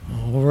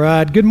All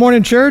right. Good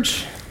morning,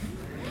 church.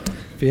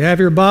 If you have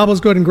your Bibles,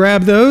 go ahead and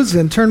grab those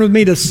and turn with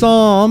me to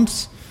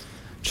Psalms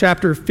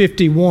chapter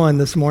 51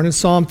 this morning.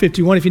 Psalm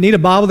 51. If you need a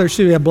Bible, there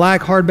should be a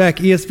black hardback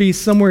ESV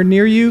somewhere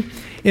near you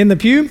in the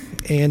pew.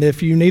 And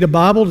if you need a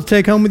Bible to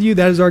take home with you,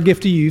 that is our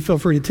gift to you. Feel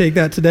free to take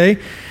that today.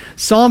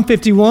 Psalm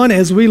 51,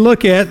 as we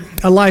look at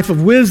a life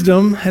of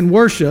wisdom and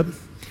worship,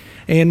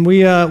 and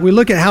we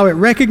look at how it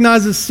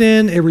recognizes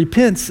sin, it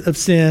repents of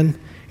sin,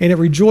 and it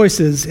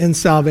rejoices in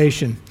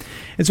salvation.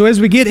 And so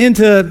as we get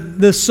into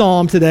this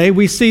psalm today,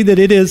 we see that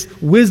it is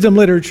wisdom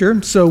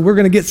literature, so we're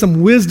going to get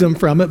some wisdom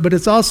from it, but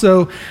it's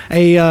also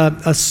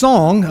a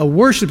song, a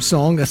worship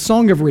song, a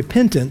song of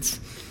repentance.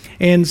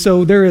 And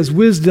so there is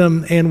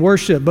wisdom and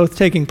worship both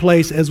taking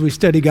place as we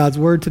study God's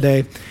Word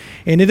today.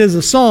 And it is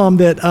a psalm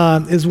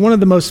that is one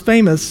of the most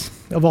famous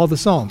of all the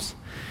psalms.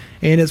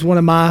 And it's one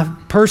of my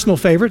personal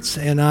favorites,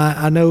 and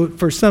I know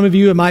for some of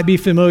you it might be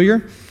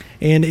familiar.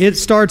 And it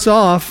starts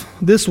off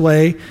this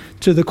way: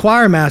 to the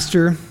choir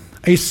master,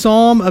 a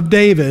psalm of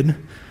David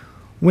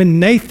when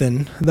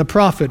Nathan, the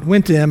prophet,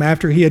 went to him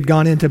after he had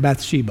gone into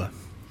Bathsheba.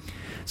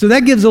 So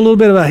that gives a little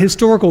bit of a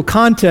historical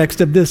context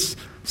of this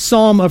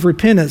psalm of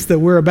repentance that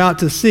we're about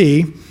to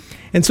see.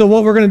 And so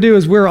what we're going to do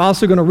is we're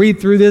also going to read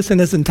through this in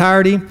its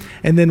entirety,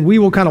 and then we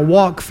will kind of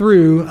walk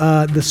through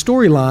the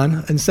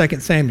storyline in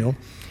 2 Samuel.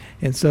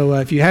 And so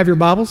if you have your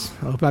Bibles,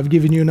 I hope I've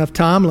given you enough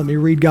time. Let me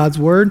read God's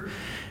Word,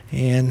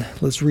 and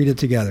let's read it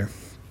together.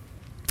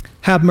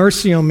 Have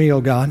mercy on me, O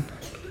God.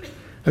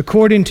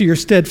 According to your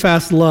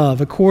steadfast love,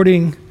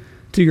 according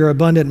to your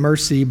abundant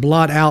mercy,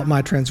 blot out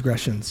my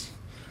transgressions.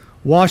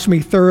 Wash me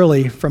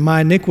thoroughly from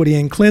my iniquity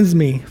and cleanse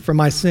me from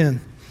my sin.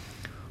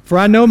 For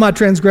I know my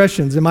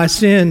transgressions, and my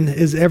sin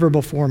is ever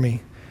before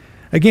me.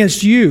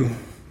 Against you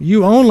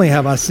only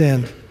have I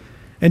sinned,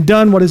 and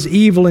done what is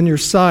evil in your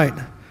sight,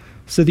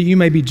 so that you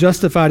may be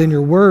justified in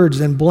your words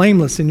and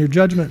blameless in your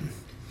judgment.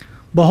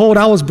 Behold,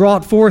 I was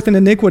brought forth in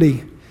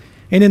iniquity,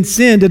 and in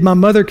sin did my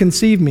mother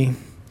conceive me.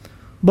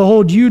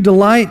 Behold, you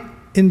delight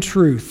in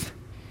truth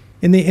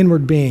in the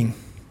inward being,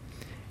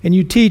 and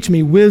you teach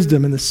me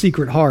wisdom in the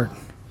secret heart.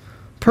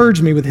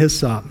 Purge me with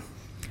hyssop,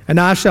 and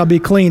I shall be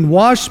clean.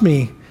 Wash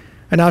me,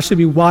 and I shall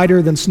be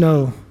whiter than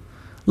snow.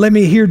 Let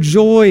me hear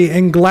joy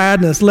and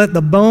gladness. Let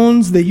the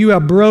bones that you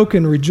have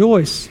broken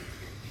rejoice.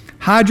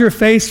 Hide your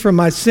face from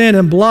my sin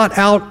and blot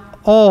out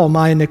all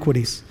my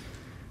iniquities.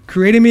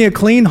 Create in me a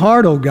clean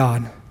heart, O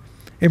God,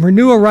 and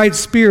renew a right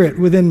spirit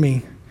within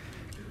me.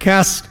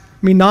 Cast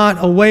me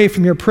not away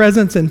from your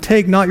presence, and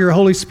take not your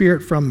Holy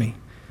Spirit from me.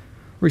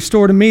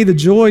 Restore to me the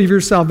joy of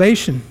your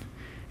salvation,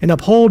 and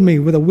uphold me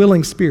with a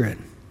willing spirit.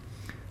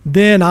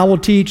 Then I will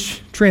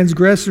teach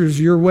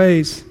transgressors your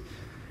ways,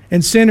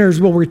 and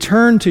sinners will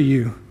return to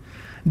you.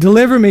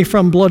 Deliver me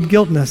from blood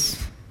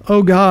guiltness,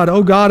 O God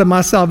of my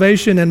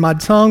salvation, and my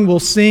tongue will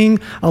sing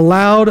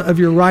aloud of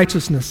your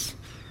righteousness.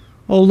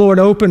 O Lord,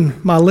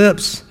 open my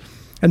lips,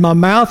 and my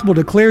mouth will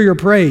declare your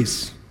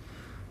praise.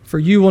 For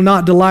you will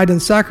not delight in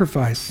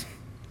sacrifice,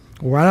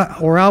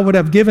 or I would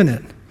have given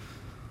it.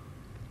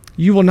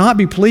 You will not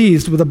be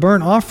pleased with a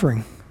burnt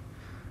offering.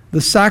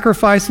 The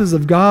sacrifices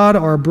of God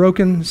are a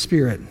broken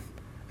spirit,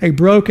 a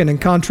broken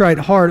and contrite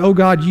heart. O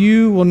God,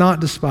 you will not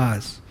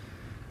despise.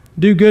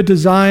 Do good to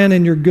Zion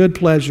in your good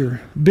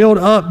pleasure. Build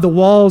up the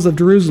walls of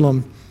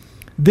Jerusalem.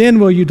 Then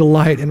will you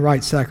delight in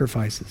right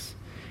sacrifices,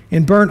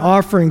 in burnt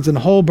offerings and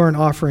whole burnt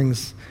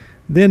offerings.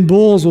 Then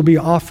bulls will be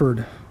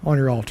offered on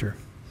your altar.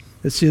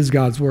 This is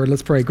God's word.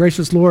 Let's pray.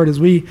 Gracious Lord, as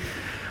we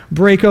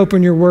break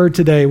open your word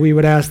today, we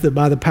would ask that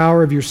by the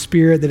power of your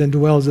Spirit that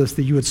indwells us,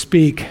 that you would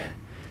speak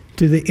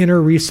to the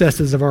inner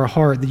recesses of our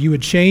heart, that you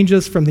would change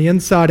us from the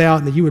inside out,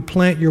 and that you would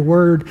plant your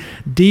word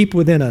deep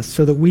within us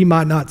so that we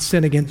might not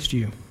sin against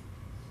you.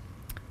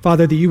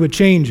 Father, that you would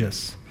change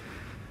us,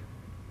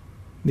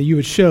 that you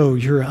would show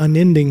your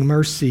unending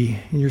mercy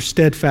and your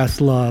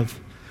steadfast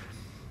love,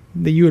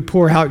 that you would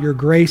pour out your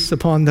grace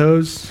upon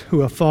those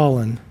who have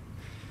fallen,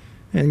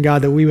 and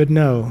God, that we would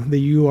know that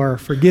you are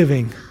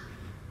forgiving,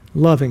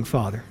 loving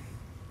Father.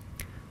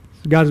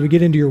 So God, as we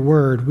get into your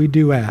word, we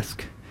do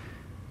ask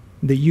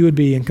that you would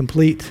be in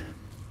complete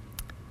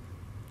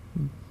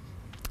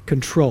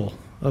control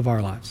of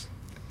our lives.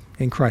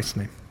 In Christ's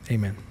name,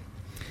 amen.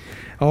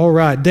 All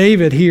right,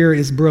 David here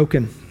is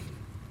broken.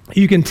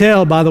 You can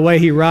tell by the way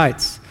he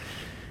writes.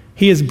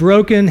 He is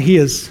broken, he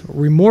is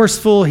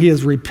remorseful, he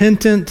is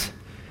repentant.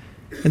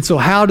 And so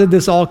how did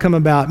this all come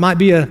about? It might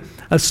be a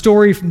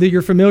story that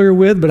you're familiar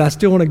with, but I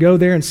still want to go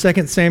there in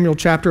 2 Samuel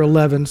chapter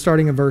 11,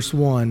 starting in verse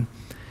 1.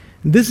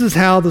 This is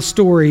how the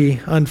story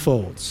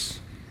unfolds.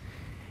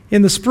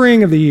 In the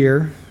spring of the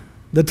year,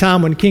 the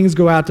time when kings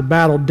go out to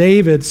battle,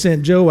 David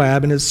sent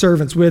Joab and his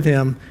servants with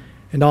him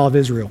and all of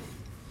Israel.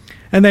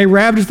 And they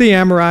ravaged the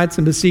Amorites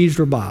and besieged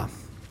Rabbah.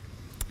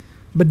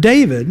 But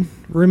David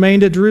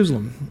remained at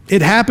Jerusalem.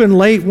 It happened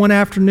late one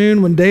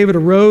afternoon when David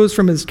arose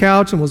from his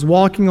couch and was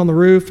walking on the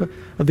roof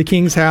of the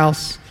king's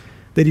house,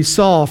 that he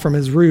saw from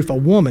his roof a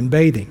woman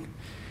bathing.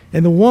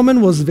 And the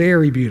woman was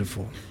very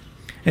beautiful.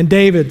 And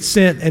David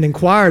sent and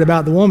inquired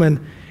about the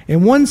woman,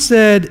 and one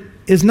said,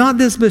 "Is not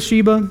this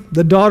Bathsheba,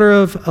 the daughter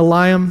of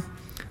Eliam,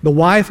 the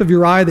wife of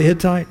Uriah the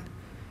Hittite?"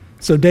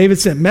 So David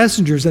sent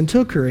messengers and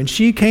took her, and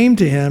she came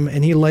to him,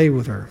 and he lay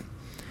with her.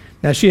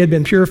 Now she had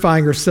been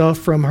purifying herself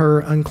from her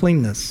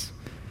uncleanness.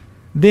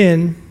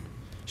 Then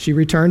she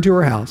returned to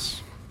her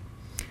house,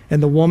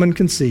 and the woman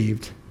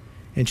conceived,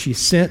 and she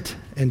sent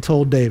and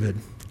told David,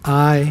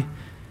 "I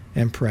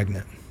am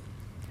pregnant."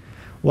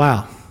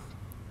 Wow.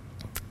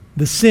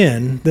 The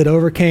sin that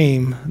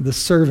overcame the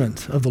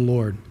servant of the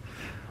Lord.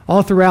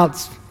 All throughout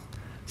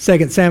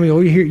 2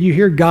 Samuel, you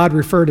hear God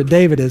refer to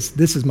David as,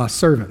 "This is my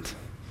servant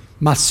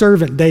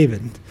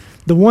David,"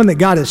 the one that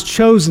God has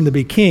chosen to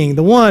be king,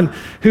 the one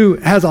who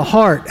has a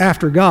heart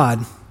after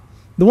God,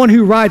 the one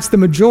who writes the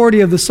majority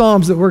of the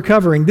Psalms that we're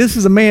covering. This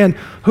is a man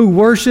who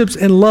worships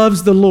and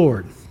loves the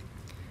Lord.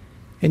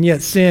 And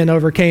yet sin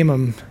overcame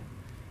him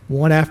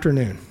one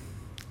afternoon.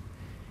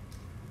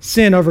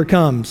 Sin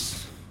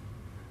overcomes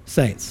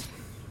saints.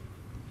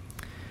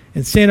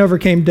 And sin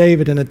overcame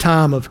David in a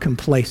time of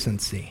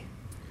complacency.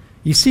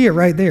 You see it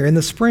right there in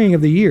the spring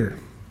of the year,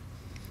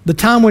 the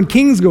time when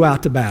kings go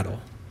out to battle.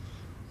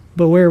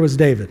 But where was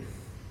David?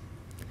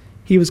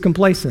 He was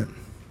complacent.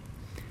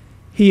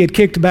 He had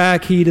kicked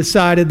back. He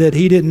decided that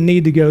he didn't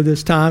need to go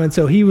this time, and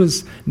so he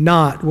was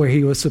not where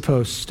he was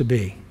supposed to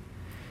be.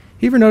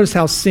 You ever notice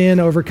how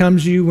sin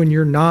overcomes you when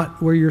you're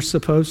not where you're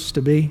supposed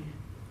to be?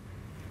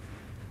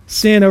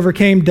 Sin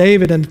overcame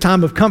David in a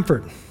time of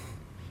comfort.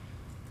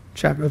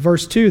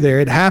 Verse 2 there,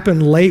 it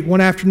happened late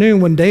one afternoon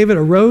when David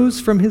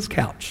arose from his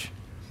couch.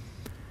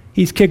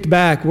 He's kicked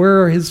back.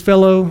 Where are his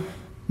fellow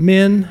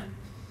men?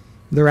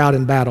 They're out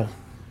in battle.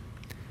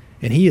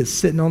 And he is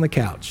sitting on the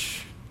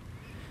couch.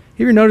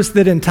 You ever notice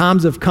that in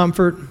times of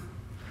comfort,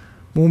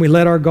 when we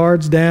let our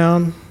guards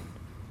down,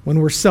 when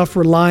we're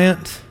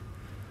self-reliant,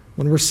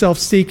 when we're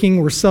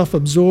self-seeking, we're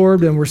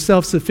self-absorbed, and we're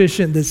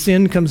self-sufficient, that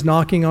sin comes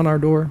knocking on our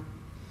door?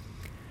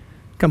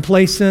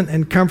 Complacent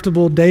and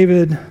comfortable,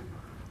 David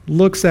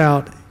looks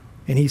out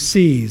and he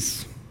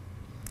sees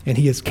and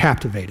he is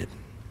captivated.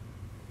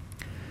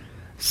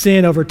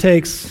 Sin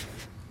overtakes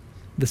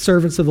the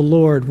servants of the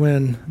Lord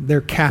when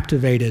they're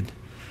captivated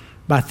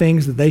by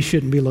things that they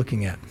shouldn't be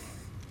looking at.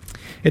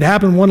 It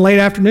happened one late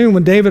afternoon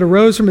when David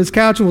arose from his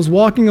couch and was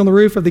walking on the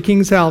roof of the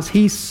king's house.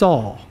 He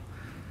saw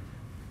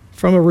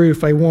from a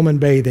roof a woman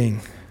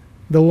bathing.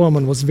 The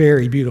woman was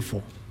very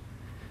beautiful.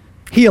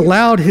 He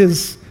allowed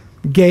his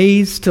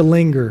gaze to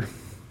linger.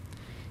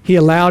 He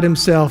allowed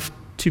himself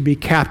to be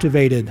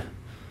captivated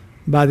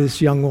by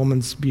this young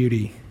woman's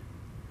beauty.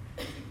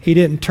 He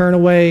didn't turn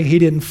away. He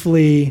didn't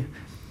flee.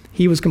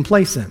 He was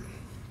complacent.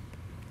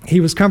 He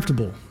was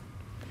comfortable.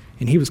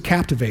 And he was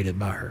captivated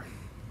by her.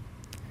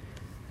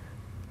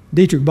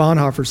 Dietrich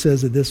Bonhoeffer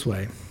says it this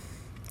way: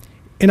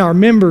 in our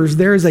members,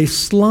 there is a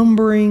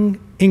slumbering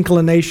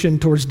inclination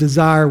towards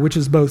desire which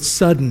is both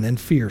sudden and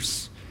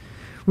fierce.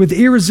 With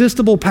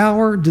irresistible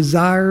power,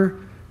 desire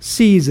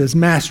seizes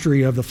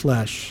mastery of the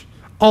flesh.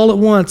 All at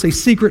once, a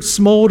secret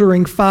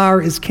smoldering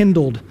fire is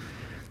kindled.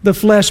 The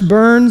flesh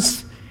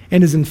burns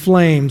and is in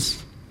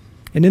flames.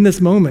 And in this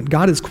moment,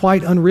 God is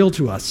quite unreal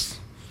to us.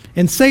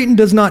 And Satan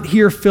does not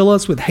here fill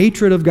us with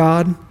hatred of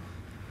God,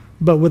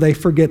 but with a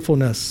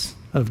forgetfulness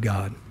of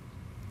God.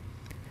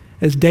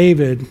 As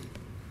David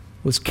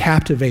was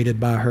captivated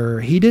by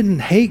her, he didn't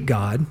hate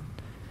God,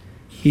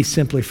 he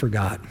simply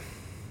forgot.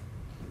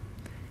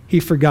 He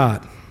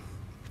forgot.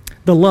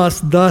 The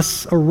lust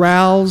thus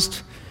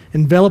aroused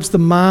envelops the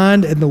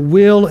mind and the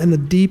will in the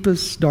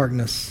deepest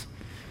darkness.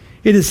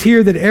 It is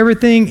here that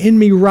everything in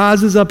me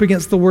rises up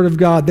against the word of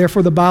God.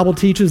 Therefore, the Bible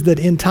teaches that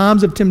in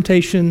times of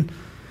temptation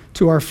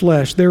to our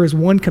flesh, there is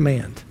one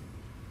command: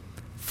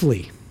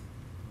 flee.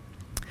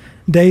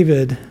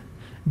 David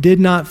did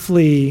not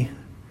flee,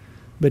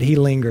 but he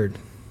lingered.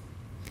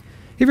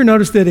 You ever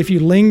notice that if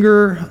you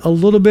linger a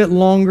little bit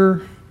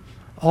longer,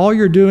 all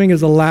you're doing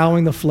is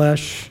allowing the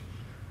flesh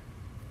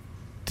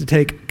to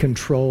take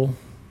control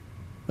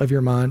of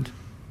your mind,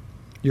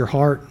 your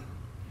heart,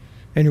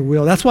 and your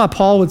will? That's why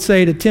Paul would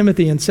say to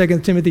Timothy in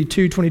 2 Timothy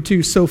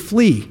 2:22, so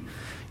flee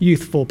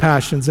youthful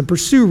passions and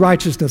pursue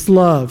righteousness,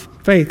 love,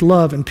 faith,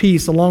 love, and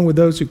peace, along with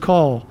those who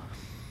call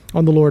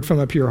on the Lord from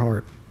a pure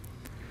heart.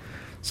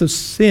 So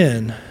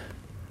sin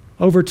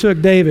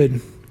overtook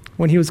David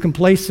when he was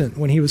complacent,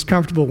 when he was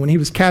comfortable, when he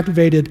was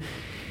captivated,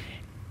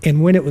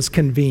 and when it was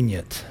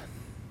convenient.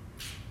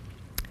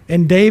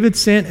 And David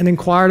sent and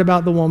inquired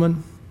about the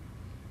woman.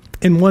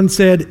 And one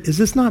said, is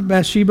this not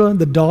Bathsheba,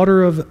 the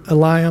daughter of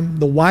Eliam,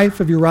 the wife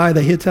of Uriah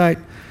the Hittite?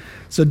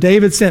 So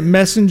David sent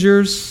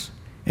messengers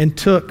and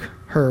took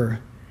her,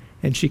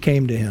 and she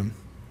came to him.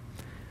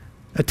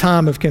 A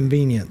time of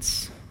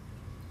convenience.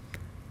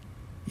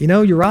 You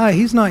know, Uriah,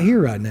 he's not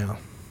here right now.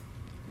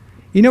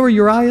 You know where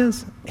Uriah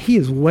is? He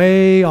is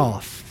way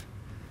off,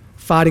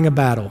 fighting a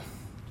battle.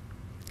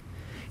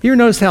 You ever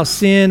notice how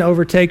sin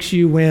overtakes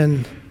you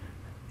when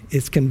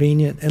it's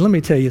convenient? And let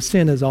me tell you,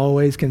 sin is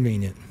always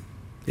convenient,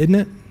 isn't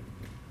it?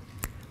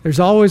 There's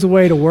always a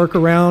way to work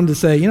around to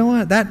say, you know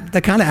what,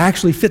 that kind of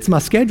actually fits my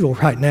schedule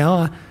right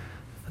now.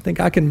 I think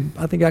I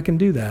can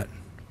do that.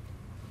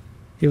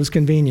 It was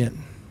convenient.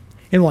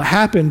 And what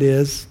happened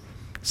is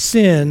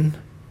sin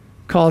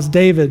caused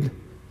David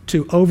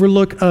to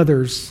overlook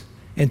others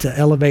and to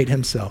elevate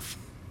himself.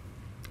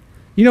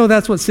 You know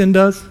that's what sin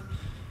does?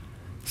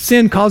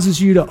 Sin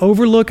causes you to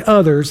overlook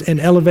others and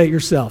elevate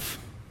yourself.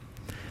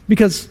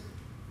 Because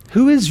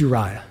who is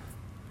Uriah?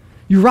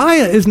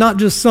 Uriah is not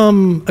just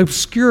some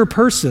obscure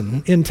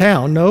person in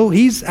town. No,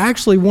 he's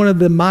actually one of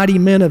the mighty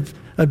men of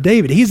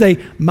David. He's a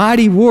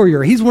mighty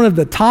warrior. He's one of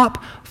the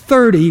top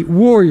 30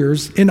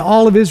 warriors in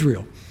all of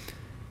Israel.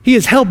 He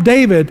has helped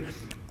David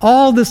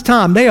all this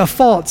time. They have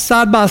fought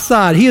side by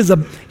side. He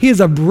is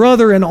a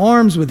brother in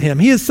arms with him.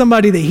 He is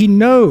somebody that he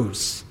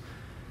knows.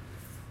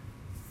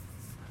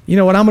 You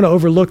know what? I'm going to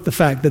overlook the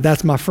fact that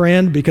that's my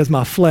friend because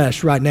my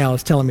flesh right now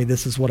is telling me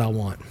this is what I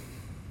want.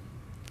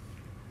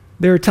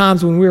 There are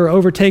times when we are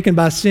overtaken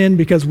by sin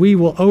because we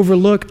will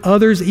overlook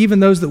others, even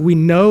those that we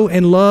know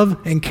and love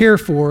and care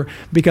for,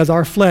 because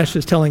our flesh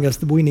is telling us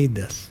that we need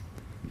this.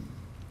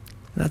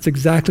 That's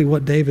exactly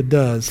what David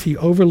does. He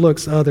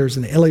overlooks others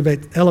and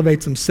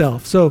elevates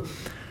himself. So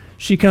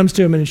she comes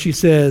to him and she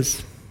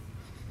says,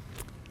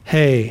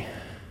 "Hey,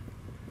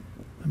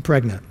 I'm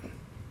pregnant."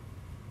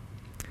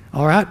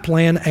 All right,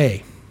 plan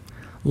A.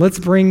 Let's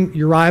bring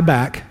Uriah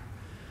back.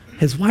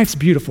 His wife's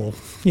beautiful.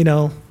 You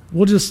know,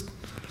 we'll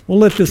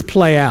let this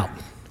play out.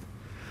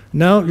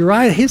 No,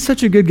 Uriah, he's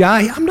such a good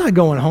guy. I'm not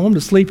going home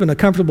to sleep in a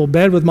comfortable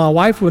bed with my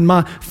wife when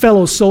my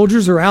fellow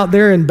soldiers are out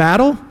there in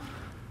battle.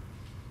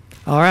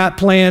 All right,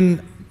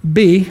 plan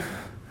B.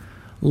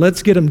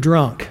 Let's get him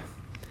drunk.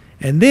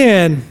 And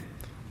then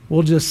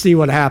we'll just see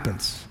what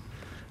happens.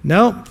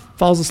 No,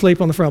 falls asleep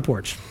on the front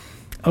porch.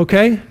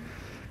 Okay,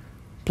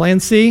 plan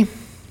C.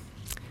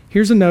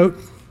 Here's a note.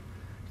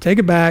 Take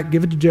it back,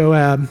 give it to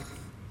Joab.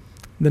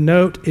 The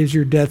note is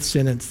your death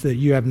sentence that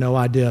you have no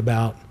idea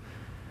about.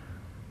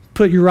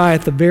 Put Uriah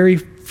at the very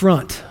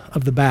front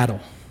of the battle,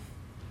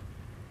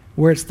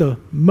 where it's the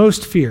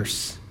most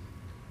fierce.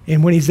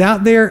 And when he's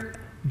out there,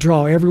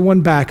 draw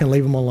everyone back and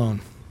leave him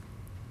alone.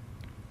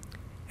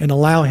 And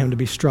allow him to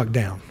be struck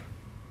down.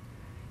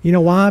 You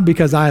know why?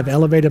 Because I have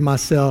elevated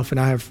myself and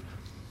I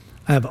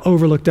have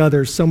overlooked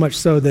others, so much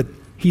so that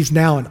he's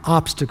now an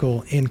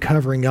obstacle in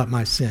covering up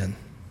my sin.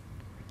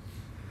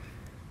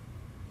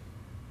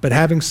 But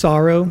having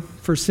sorrow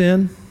for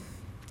sin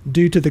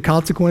due to the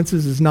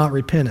consequences is not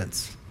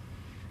repentance.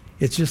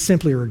 It's just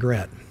simply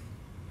regret.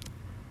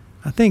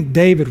 I think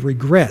David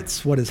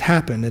regrets what has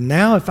happened, and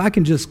now if I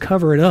can just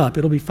cover it up,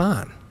 it'll be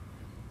fine.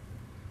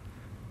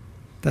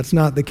 That's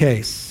not the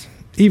case.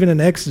 Even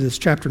in Exodus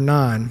chapter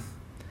 9,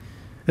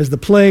 as the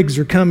plagues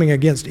are coming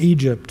against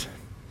Egypt,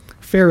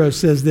 Pharaoh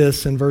says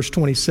this in verse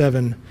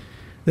 27,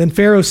 "Then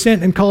Pharaoh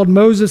sent and called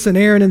Moses and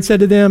Aaron and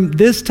said to them,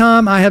 'This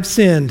time I have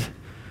sinned.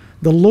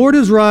 The Lord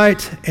is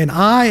right, and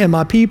I and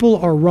my people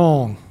are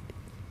wrong.'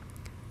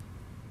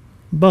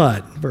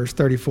 But," verse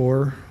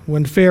 34,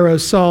 "when Pharaoh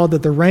saw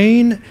that the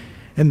rain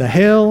and the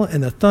hail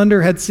and the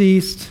thunder had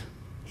ceased,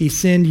 he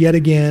sinned yet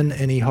again,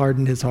 and he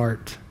hardened his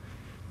heart,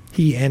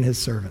 he and his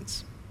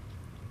servants."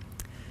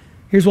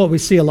 Here's what we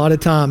see a lot of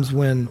times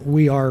when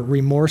we are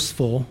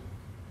remorseful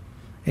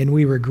and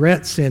we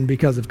regret sin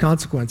because of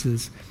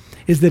consequences,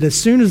 is that as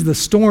soon as the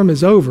storm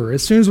is over,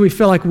 as soon as we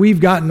feel like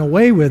we've gotten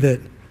away with it,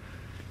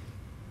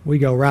 we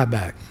go right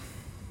back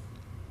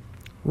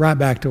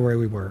to where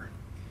we were.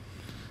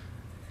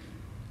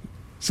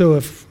 So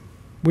if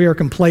we are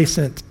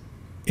complacent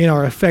in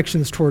our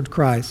affections toward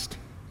Christ,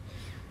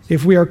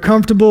 if we are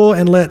comfortable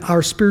and let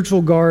our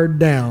spiritual guard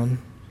down,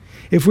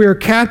 if we are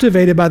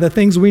captivated by the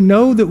things we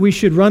know that we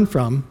should run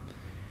from,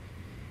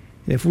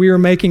 if we are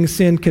making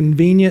sin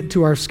convenient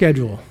to our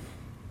schedule,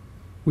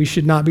 we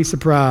should not be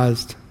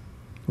surprised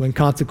when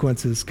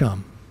consequences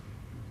come.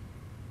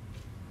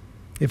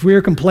 If we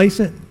are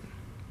complacent,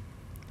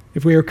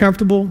 if we are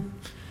comfortable,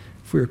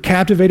 if we are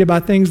captivated by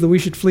things that we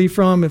should flee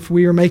from, if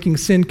we are making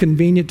sin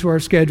convenient to our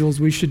schedules,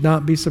 we should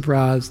not be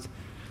surprised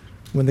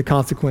when the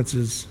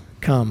consequences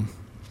come.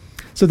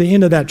 So the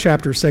end of that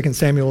chapter, 2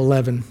 Samuel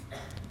 11,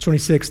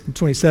 26 and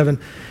 27,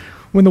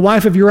 when the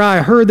wife of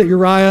Uriah heard that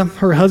Uriah,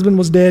 her husband,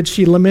 was dead,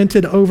 she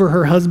lamented over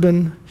her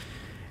husband.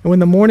 And when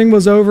the mourning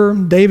was over,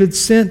 David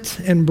sent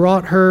and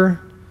brought her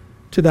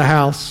to the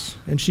house,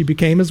 and she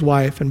became his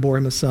wife and bore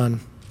him a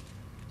son.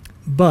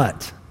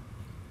 But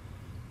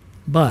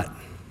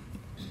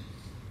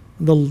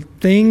the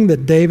thing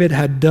that David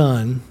had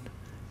done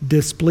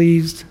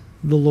displeased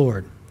the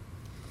Lord.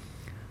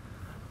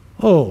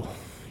 Oh,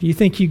 you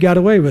think you got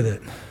away with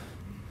it?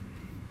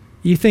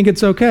 You think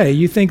it's okay?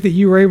 You think that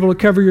you were able to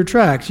cover your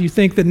tracks? You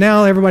think that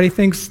now everybody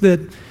thinks that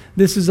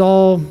this is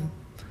all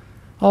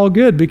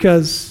good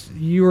because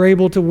you were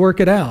able to work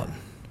it out?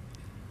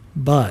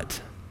 But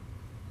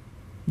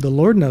the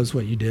Lord knows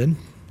what you did.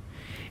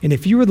 And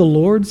if you were the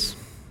Lord's,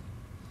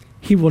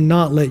 he will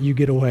not let you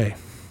get away.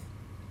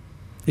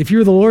 If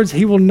you're the Lord's,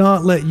 he will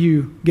not let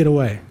you get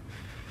away.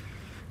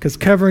 Because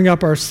covering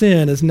up our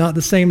sin is not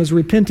the same as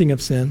repenting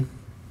of sin.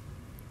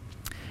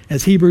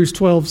 As Hebrews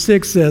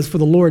 12:6 says, "For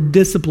the Lord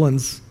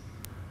disciplines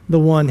the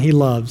one he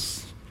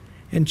loves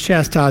and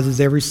chastises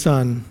every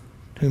son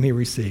whom he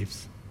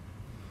receives.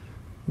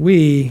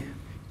 We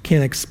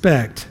can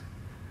expect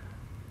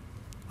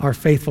our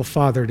faithful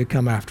Father to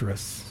come after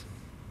us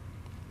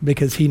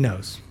because he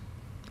knows.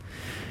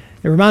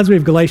 It reminds me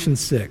of Galatians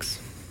 6.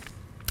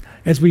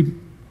 As we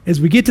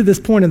get to this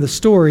point in the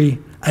story,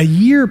 a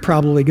year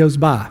probably goes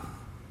by.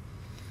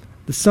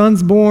 The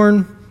son's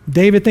born.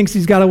 David thinks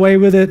he's got away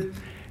with it.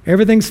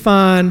 Everything's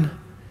fine.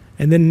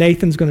 And then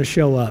Nathan's going to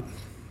show up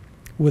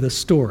with a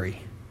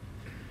story.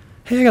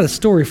 Hey, I got a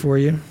story for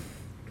you.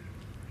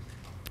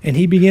 And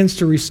he begins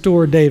to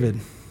restore David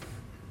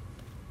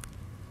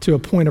to a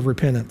point of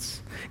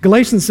repentance.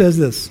 Galatians says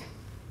this,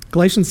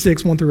 Galatians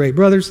 6, 1-8,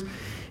 brothers,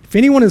 if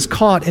anyone is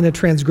caught in a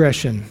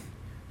transgression,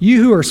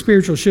 you who are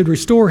spiritual should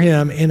restore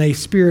him in a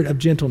spirit of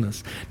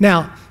gentleness.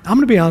 Now, I'm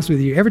going to be honest with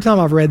you. Every time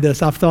I've read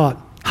this, I've thought,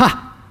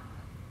 ha,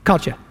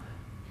 caught you.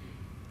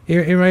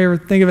 Anybody ever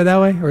think of it that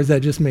way? Or is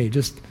that just me,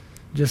 just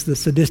the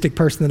sadistic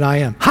person that I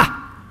am?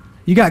 Ha,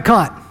 you got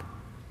caught.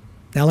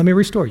 Now let me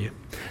restore you.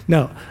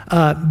 No,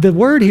 the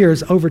word here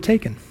is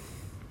overtaken.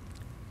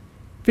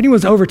 If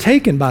anyone's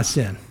overtaken by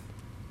sin.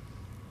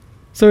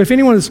 So if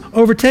anyone is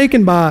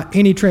overtaken by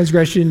any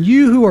transgression,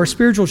 you who are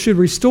spiritual should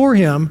restore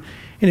him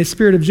in a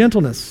spirit of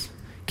gentleness.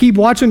 Keep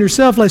watch on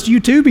yourself, lest you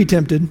too be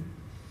tempted.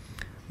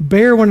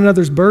 Bear one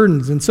another's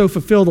burdens, and so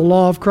fulfill the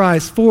law of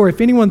Christ. For if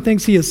anyone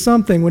thinks he is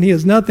something when he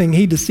is nothing,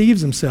 he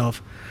deceives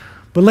himself.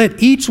 But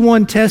let each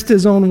one test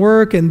his own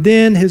work, and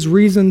then his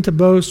reason to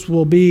boast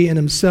will be in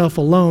himself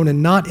alone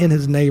and not in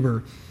his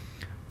neighbor.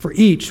 For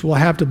each will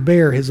have to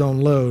bear his own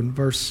load.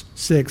 Verse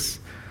 6,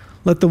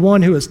 let the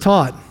one who is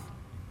taught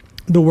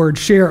the word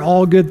share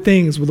all good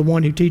things with the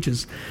one who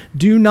teaches.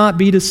 Do not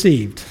be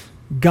deceived.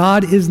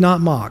 God is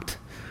not mocked.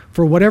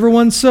 For whatever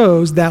one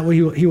sows, that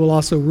he will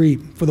also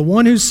reap. For the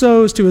one who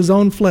sows to his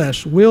own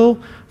flesh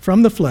will,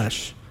 from the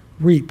flesh,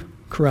 reap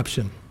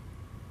corruption.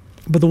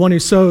 But the one who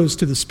sows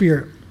to the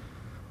Spirit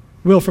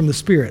will, from the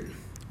Spirit,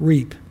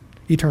 reap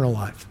eternal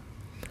life.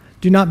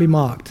 Do not be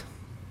mocked.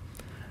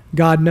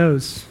 God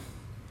knows.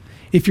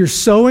 If you're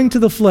sowing to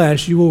the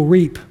flesh, you will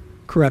reap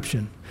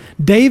corruption.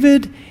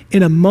 David,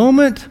 in a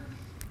moment,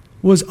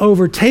 was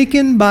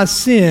overtaken by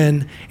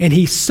sin, and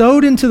he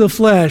sowed into the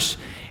flesh,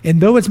 and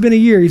though it's been a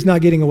year, he's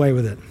not getting away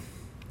with it.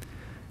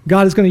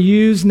 God is going to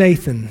use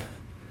Nathan,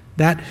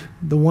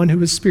 the one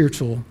who is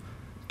spiritual,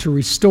 to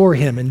restore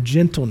him in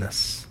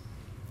gentleness.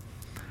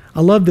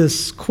 I love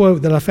this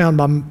quote that I found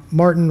by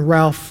Martin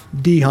Ralph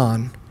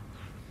Dehan.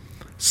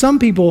 Some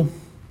people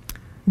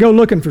go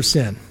looking for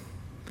sin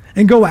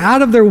and go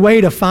out of their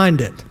way to find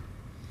it.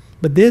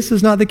 But this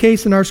is not the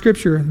case in our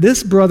scripture.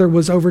 This brother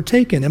was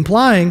overtaken,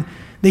 implying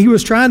that he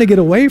was trying to get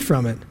away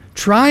from it,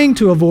 trying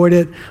to avoid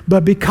it,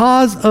 but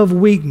because of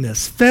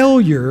weakness,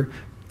 failure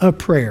of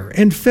prayer,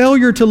 and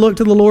failure to look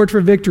to the Lord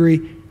for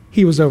victory,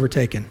 he was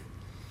overtaken.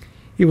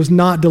 It was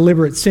not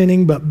deliberate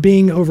sinning, but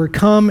being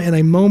overcome in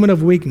a moment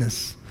of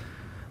weakness.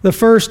 The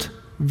first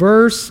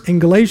verse in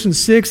Galatians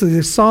 6 is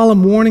a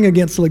solemn warning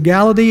against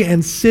legality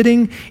and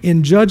sitting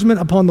in judgment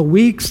upon the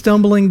weak,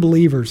 stumbling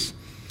believers.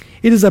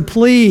 It is a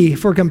plea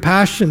for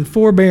compassion,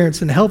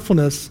 forbearance, and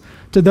helpfulness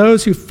to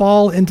those who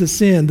fall into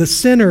sin. The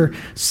sinner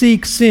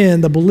seeks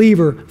sin, the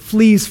believer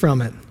flees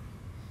from it.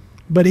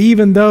 But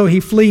even though he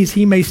flees,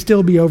 he may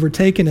still be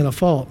overtaken in a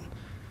fault.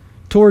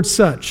 Towards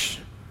such,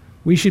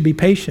 we should be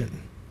patient,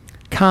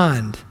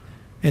 kind,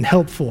 and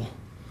helpful,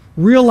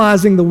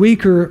 realizing the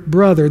weaker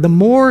brother, the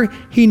more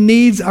he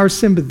needs our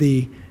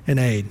sympathy and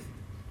aid.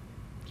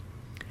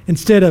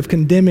 Instead of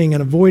condemning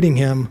and avoiding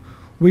him,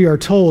 we are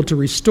told to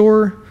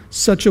restore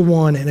such a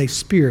one in a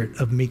spirit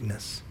of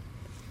meekness.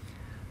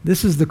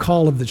 This is the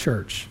call of the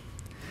church.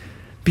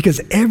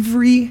 Because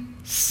every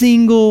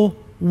single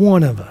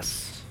one of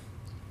us,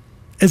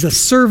 as a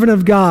servant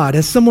of God,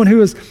 as someone who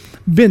has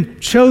been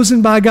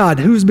chosen by God,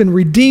 who's been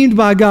redeemed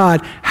by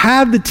God,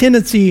 have the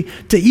tendency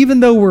to, even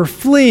though we're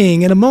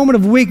fleeing in a moment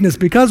of weakness,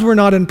 because we're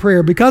not in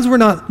prayer, because we're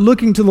not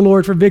looking to the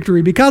Lord for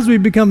victory, because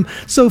we've become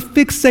so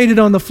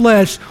fixated on the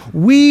flesh,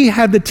 we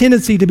have the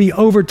tendency to be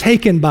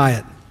overtaken by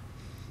it.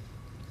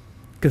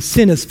 Because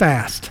sin is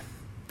fast,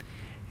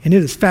 and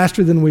it is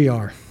faster than we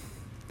are.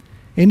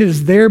 And it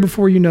is there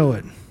before you know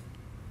it.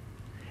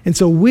 And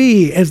so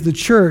we, as the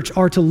church,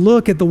 are to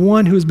look at the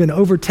one who has been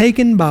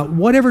overtaken by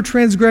whatever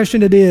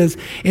transgression it is,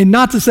 and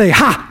not to say,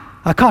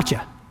 ha, I caught you.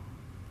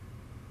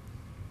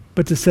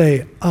 But to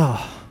say,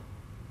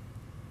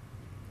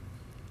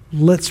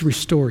 let's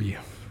restore you.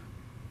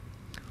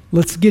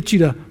 Let's get you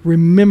to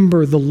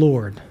remember the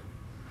Lord.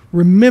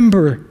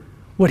 Remember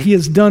what he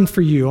has done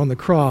for you on the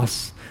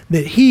cross,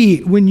 that he,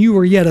 when you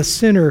were yet a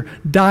sinner,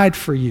 died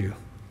for you.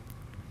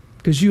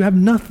 Because you have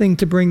nothing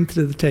to bring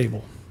to the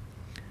table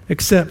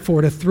except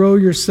for to throw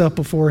yourself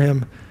before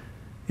him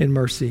in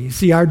mercy.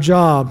 See, our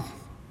job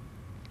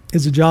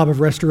is a job of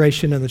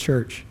restoration in the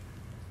church.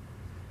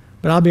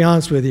 But I'll be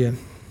honest with you,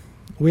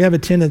 we have a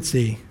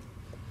tendency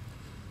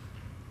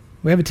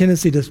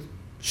to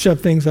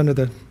shove things under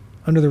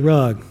the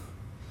rug.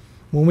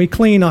 When we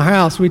clean our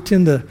house, we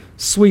tend to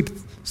sweep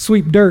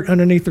dirt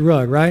underneath the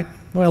rug, right?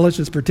 Well, let's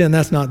just pretend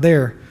that's not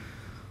there.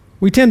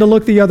 We tend to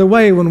look the other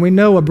way when we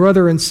know a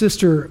brother and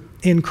sister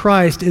in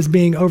Christ is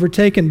being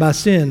overtaken by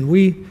sin.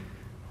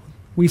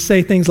 We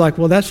say things like,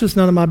 well, that's just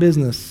none of my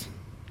business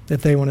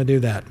if they want to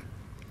do that.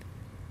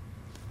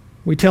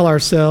 We tell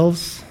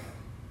ourselves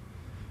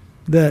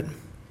that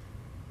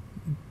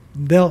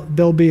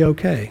they'll be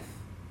okay.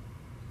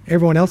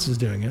 Everyone else is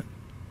doing it.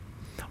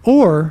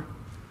 Or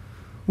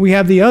we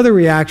have the other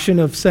reaction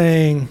of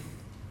saying,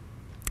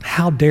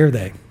 how dare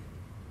they?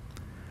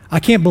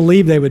 I can't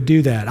believe they would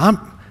do that. I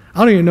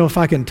don't even know if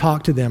I can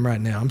talk to them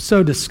right now. I'm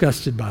so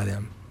disgusted by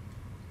them.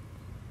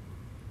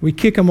 We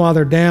kick them while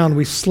they're down.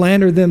 We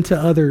slander them to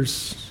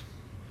others,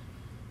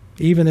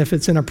 even if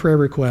it's in a prayer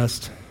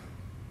request.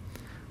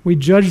 We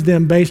judge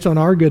them based on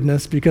our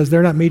goodness because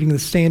they're not meeting the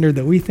standard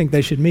that we think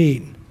they should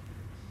meet.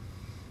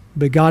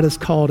 But God has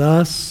called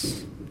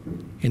us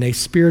in a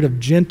spirit of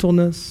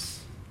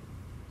gentleness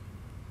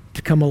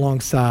to come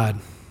alongside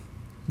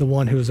the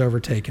one who is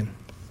overtaken.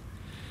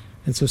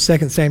 And so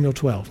 2 Samuel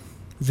 12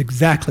 is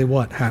exactly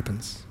what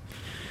happens.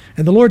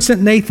 And the Lord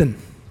sent Nathan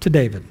to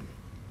David.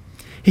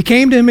 He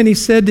came to him and he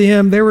said to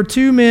him, there were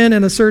two men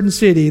in a certain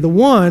city, the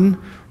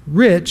one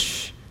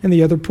rich and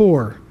the other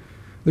poor.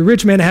 The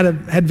rich man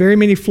had very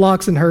many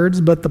flocks and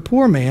herds, but the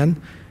poor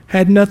man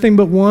had nothing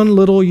but one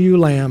little ewe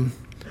lamb,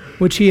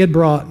 which he had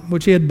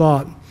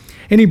bought.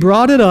 And he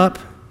brought it up,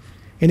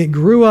 and it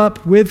grew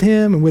up with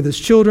him and with his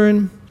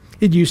children.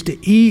 It used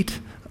to eat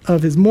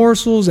of his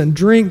morsels and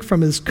drink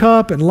from his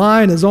cup and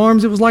lie in his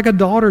arms. It was like a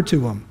daughter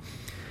to him.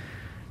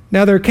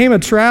 Now there came a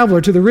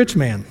traveler to the rich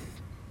man,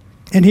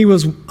 and he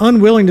was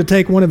unwilling to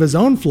take one of his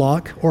own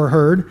flock or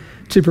herd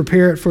to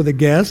prepare it for the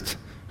guest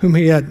who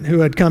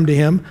had come to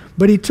him,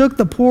 but he took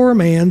the poor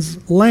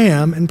man's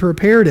lamb and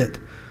prepared it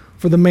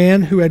for the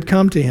man who had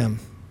come to him.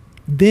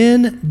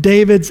 Then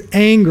David's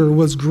anger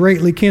was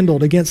greatly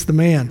kindled against the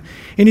man.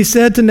 And he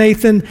said to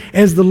Nathan,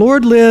 as the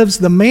Lord lives,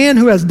 the man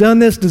who has done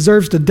this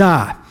deserves to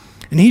die.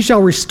 And he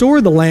shall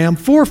restore the lamb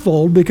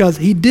fourfold because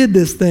he did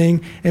this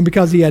thing and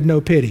because he had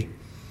no pity.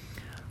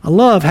 I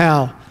love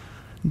how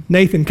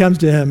Nathan comes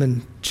to him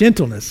in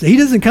gentleness. He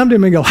doesn't come to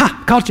him and go,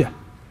 ha, caught you.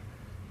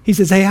 He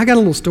says, hey, I got a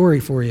little story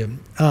for you.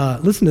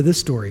 Listen to this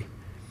story.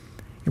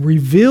 It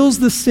reveals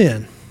the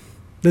sin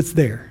that's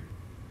there.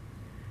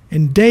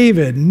 And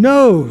David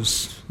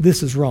knows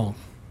this is wrong.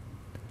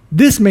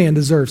 This man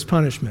deserves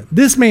punishment.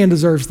 This man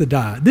deserves to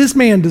die. This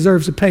man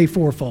deserves to pay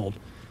fourfold.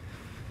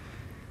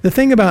 The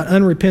thing about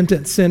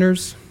unrepentant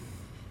sinners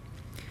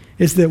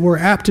is that we're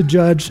apt to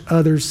judge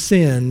others'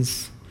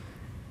 sins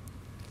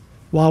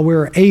while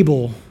we're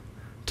able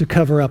to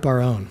cover up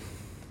our own.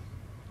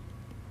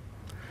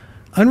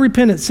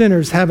 Unrepentant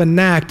sinners have a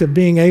knack of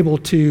being able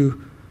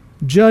to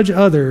judge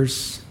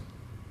others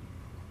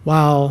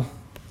while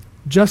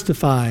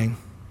justifying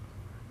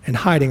and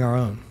hiding our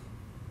own.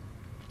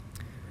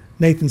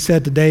 Nathan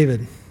said to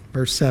David,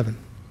 verse 7,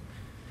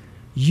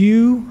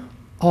 you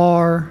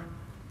are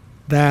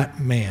that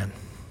man.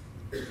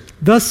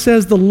 Thus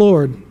says the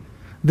Lord,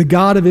 the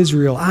God of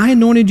Israel, I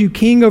anointed you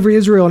king over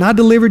Israel, and I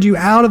delivered you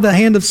out of the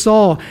hand of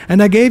Saul,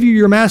 and I gave you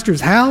your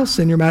master's house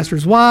and your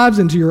master's wives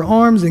into your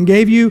arms, and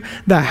gave you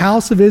the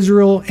house of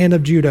Israel and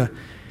of Judah.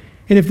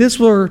 And if this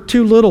were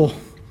too little,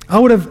 I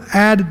would have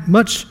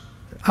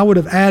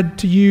added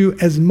to you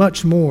as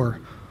much more.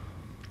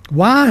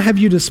 Why have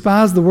you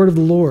despised the word of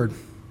the Lord,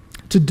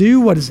 to do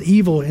what is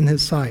evil in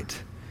his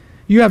sight?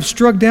 You have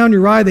struck down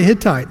Uriah the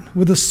Hittite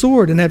with a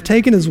sword, and have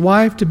taken his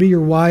wife to be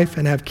your wife,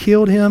 and have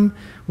killed him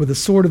with the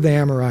sword of the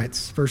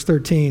Amorites. Verse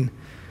 13,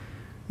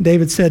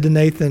 David said to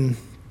Nathan,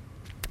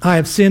 I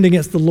have sinned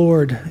against the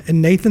Lord.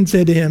 And Nathan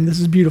said to him, this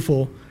is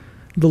beautiful,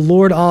 the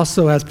Lord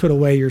also has put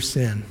away your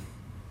sin.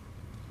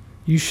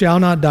 You shall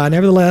not die.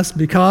 Nevertheless,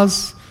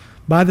 because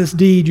by this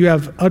deed you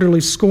have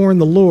utterly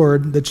scorned the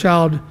Lord, the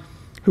child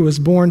who was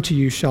born to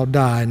you shall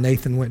die. And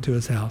Nathan went to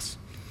his house.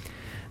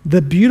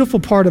 The beautiful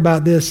part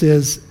about this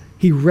is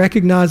he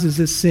recognizes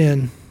his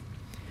sin,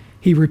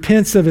 he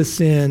repents of his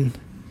sin,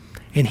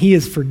 and he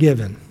is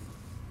forgiven.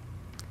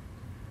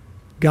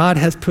 God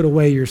has put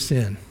away your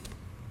sin.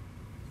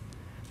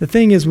 The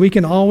thing is, we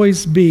can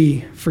always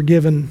be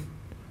forgiven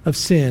of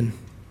sin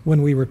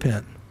when we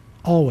repent.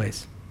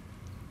 Always.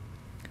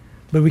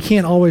 But we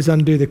can't always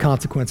undo the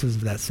consequences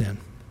of that sin.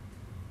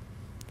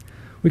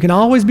 We can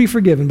always be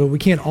forgiven, but we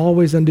can't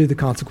always undo the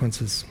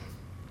consequences.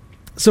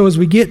 So as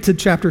we get to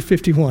chapter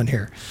 51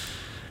 here,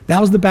 that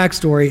was the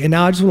backstory, and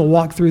now I just want to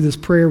walk through this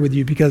prayer with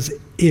you, because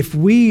if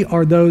we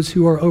are those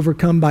who are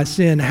overcome by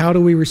sin, how do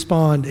we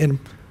respond in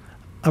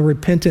a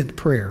repentant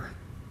prayer?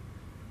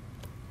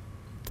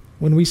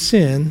 When we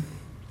sin,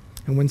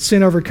 and when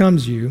sin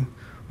overcomes you,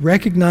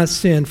 recognize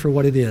sin for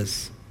what it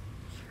is.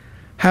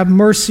 Have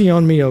mercy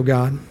on me, O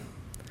God.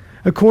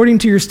 According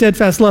to your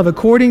steadfast love,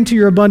 according to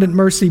your abundant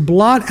mercy,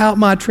 blot out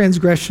my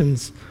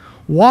transgressions.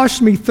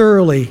 Wash me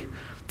thoroughly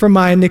from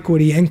my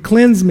iniquity and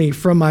cleanse me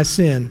from my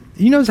sin.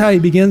 You notice how he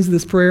begins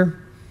this prayer?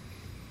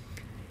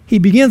 He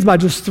begins by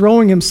just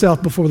throwing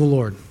himself before the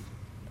Lord.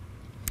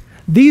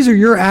 These are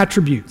your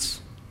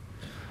attributes.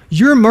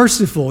 You're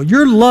merciful.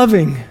 You're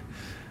loving.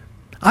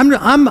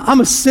 I'm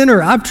a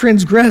sinner. I've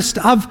transgressed.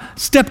 I've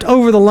stepped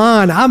over the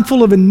line. I'm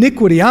full of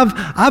iniquity.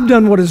 I've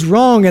done what is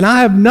wrong, and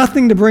I have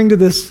nothing to bring to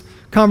this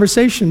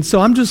conversation. So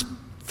I'm just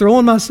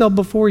throwing myself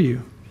before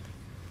you.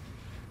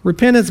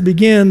 Repentance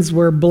begins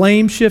where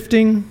blame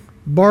shifting,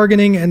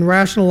 bargaining, and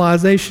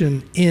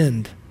rationalization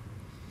end.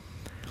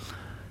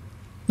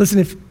 Listen,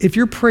 if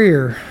your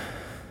prayer,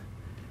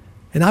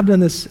 and I've done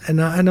this,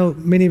 and I know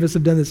many of us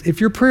have done this,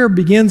 if your prayer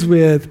begins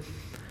with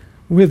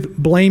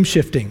blame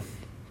shifting,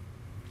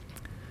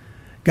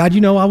 God,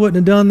 I wouldn't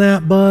have done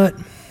that, but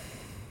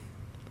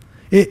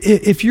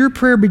if your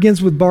prayer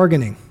begins with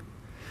bargaining,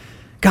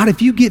 God,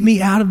 if you get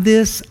me out of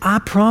this, I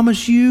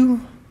promise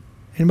you.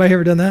 Anybody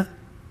ever done that?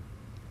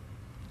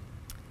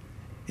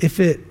 If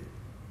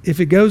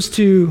it goes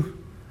to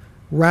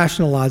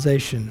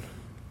rationalization,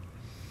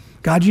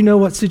 God, you know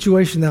what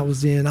situation that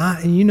was in.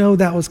 And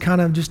that was kind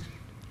of just,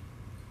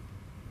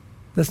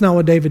 that's not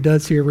what David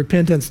does here.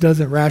 Repentance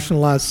doesn't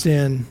rationalize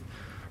sin.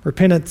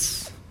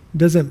 Repentance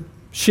doesn't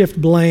shift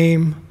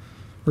blame.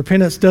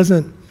 Repentance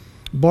doesn't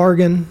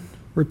bargain.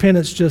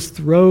 Repentance just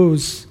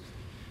throws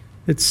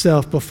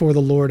itself before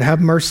the Lord. Have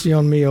mercy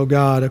on me, O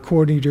God,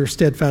 according to your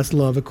steadfast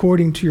love,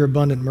 according to your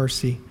abundant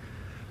mercy.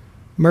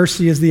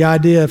 Mercy is the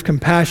idea of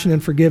compassion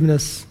and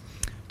forgiveness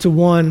to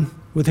one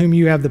with whom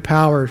you have the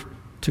power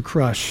to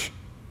crush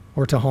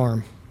or to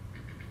harm.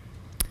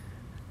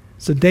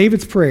 So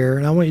David's prayer,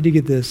 and I want you to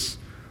get this,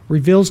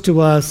 reveals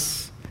to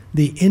us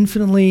the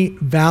infinitely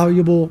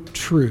valuable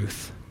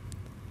truth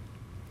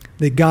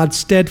that God's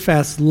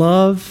steadfast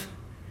love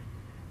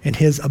and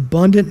his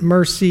abundant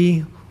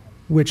mercy,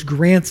 which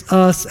grants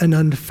us an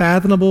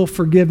unfathomable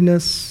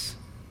forgiveness,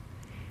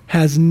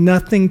 has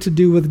nothing to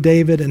do with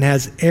David and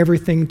has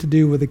everything to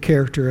do with the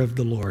character of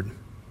the Lord.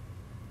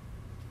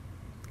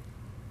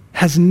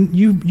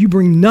 You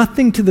bring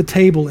nothing to the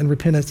table in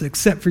repentance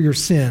except for your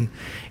sin,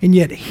 and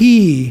yet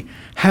he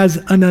has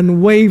an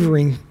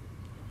unwavering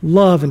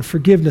love and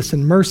forgiveness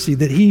and mercy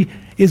that he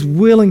is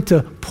willing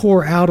to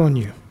pour out on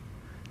you.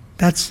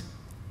 That's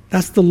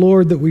the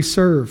Lord that we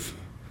serve.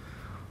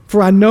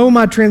 For I know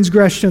my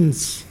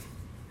transgressions,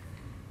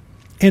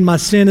 and my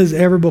sin is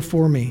ever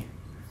before me.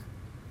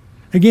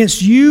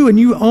 Against you and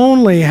you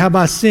only have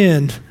I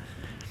sinned.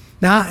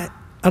 Now, I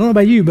don't know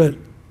about you, but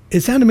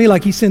it sounded to me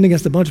like he sinned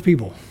against a bunch of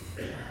people.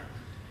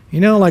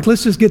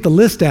 Let's just get the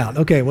list out.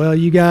 Okay, well,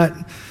 you got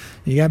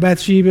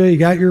Bathsheba, you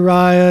got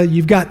Uriah,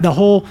 you've got the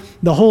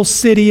whole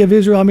city of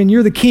Israel. I mean,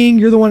 you're the king,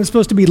 you're the one that's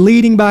supposed to be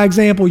leading by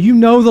example. You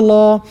know the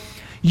law.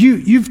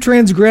 You've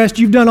transgressed.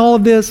 You've done all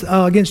of this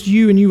against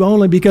you and you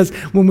only, because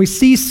when we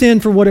see sin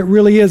for what it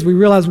really is, we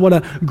realize what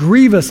a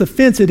grievous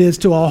offense it is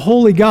to a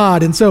holy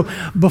God. And so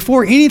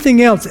before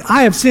anything else,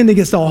 I have sinned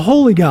against a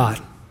holy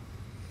God.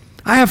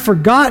 I have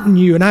forgotten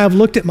you, and I have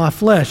looked at my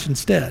flesh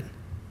instead.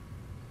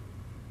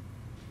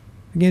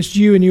 Against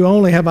you and you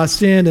only have I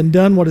sinned and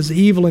done what is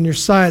evil in your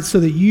sight, so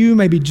that you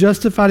may be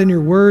justified in your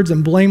words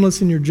and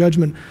blameless in your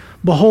judgment.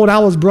 Behold, I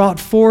was brought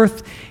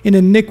forth in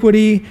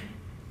iniquity,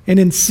 and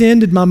in sin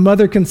did my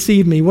mother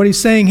conceive me. What he's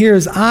saying here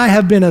is, I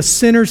have been a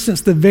sinner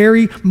since the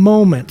very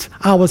moment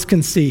I was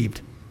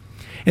conceived.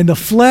 And the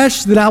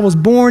flesh that I was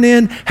born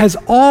in has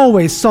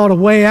always sought a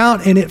way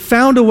out, and it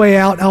found a way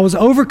out. I was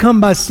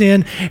overcome by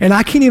sin, and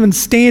I can't even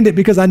stand it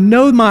because I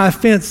know my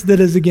offense that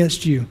is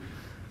against you.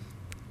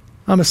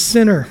 I'm a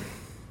sinner.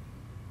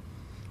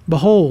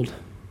 Behold,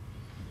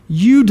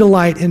 you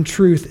delight in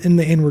truth in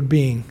the inward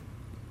being,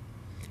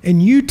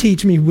 and you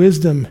teach me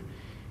wisdom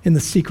in the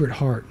secret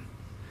heart.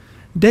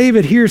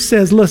 David here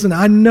says, listen,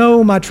 I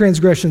know my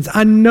transgressions.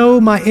 I know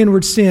my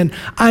inward sin.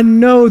 I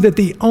know that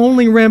the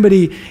only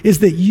remedy is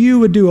that you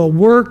would do a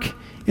work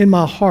in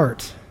my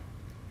heart,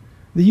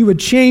 that you would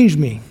change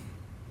me.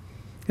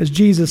 As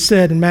Jesus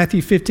said in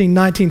Matthew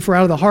 15:19, for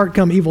out of the heart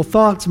come evil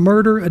thoughts,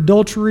 murder,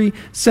 adultery,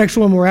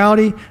 sexual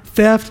immorality,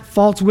 theft,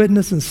 false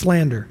witness, and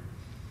slander.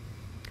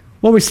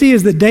 What we see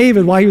is that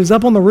David, while he was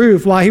up on the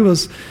roof, while he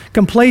was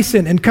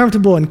complacent and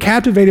comfortable and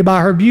captivated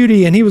by her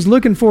beauty, and he was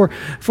looking for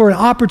an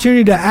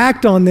opportunity to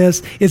act on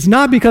this, it's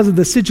not because of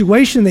the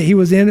situation that he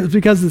was in, it was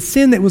because of the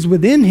sin that was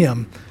within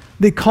him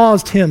that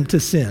caused him to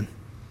sin.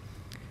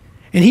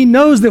 And he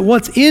knows that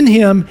what's in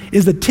him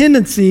is the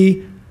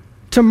tendency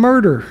to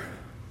murder.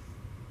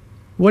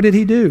 What did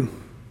he do?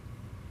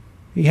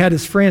 He had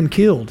his friend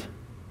killed.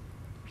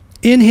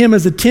 In him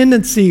is a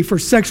tendency for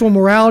sexual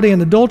morality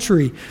and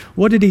adultery.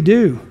 What did he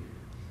do?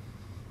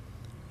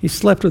 He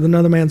slept with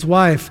another man's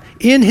wife.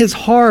 In his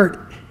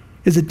heart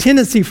is a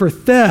tendency for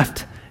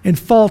theft and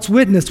false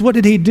witness. What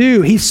did he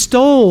do? He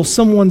stole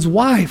someone's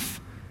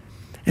wife.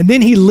 And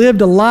then he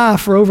lived a lie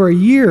for over a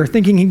year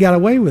thinking he got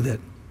away with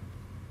it.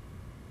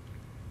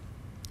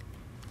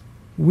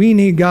 We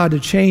need God to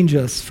change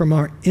us from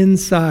our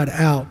inside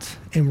out,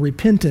 and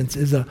repentance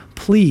is a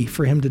plea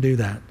for him to do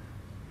that.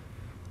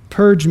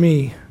 Purge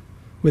me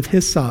with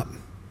hyssop,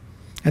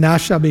 and I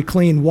shall be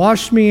clean.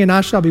 Wash me, and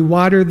I shall be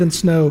whiter than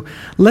snow.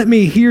 Let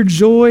me hear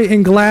joy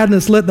and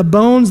gladness. Let the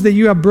bones that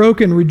you have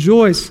broken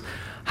rejoice.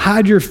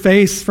 Hide your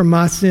face from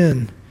my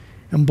sin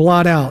and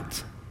blot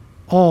out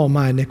all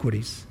my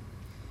iniquities.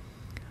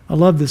 I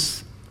love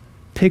this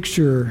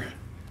picture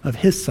of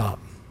hyssop.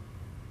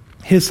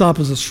 Hyssop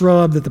was a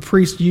shrub that the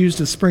priest used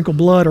to sprinkle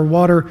blood or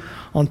water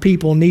on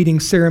people needing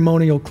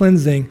ceremonial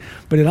cleansing,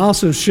 but it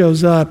also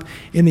shows up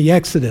in the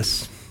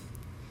Exodus.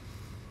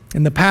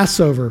 In the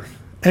Passover,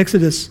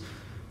 Exodus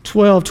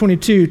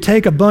 12:22,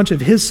 take a bunch of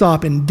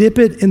hyssop and dip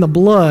it in the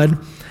blood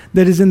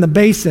that is in the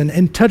basin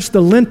and touch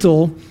the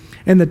lintel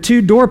and the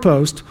 2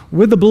 doorposts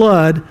with the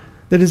blood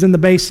that is in the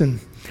basin.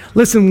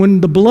 Listen,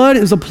 when the blood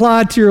is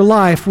applied to your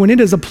life, when it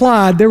is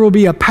applied, there will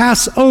be a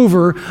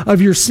Passover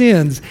of your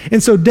sins.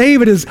 And so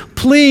David is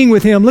pleading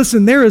with him,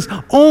 listen, there is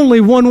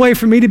only one way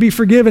for me to be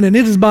forgiven, and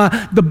it is by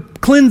the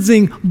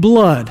cleansing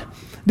blood,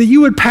 that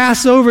you would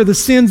pass over the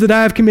sins that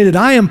I have committed.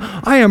 I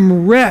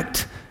am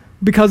wrecked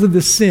because of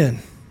this sin.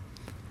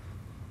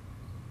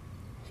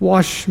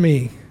 Wash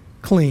me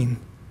clean.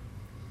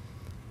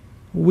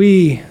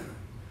 We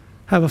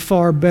have a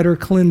far better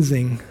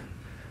cleansing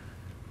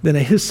than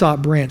a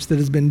hyssop branch that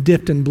has been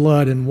dipped in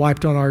blood and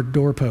wiped on our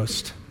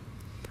doorpost.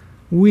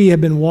 We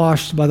have been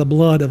washed by the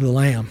blood of the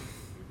Lamb.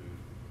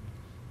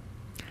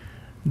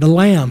 The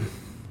Lamb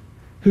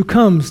who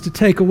comes to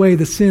take away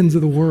the sins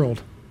of the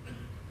world.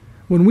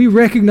 When we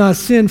recognize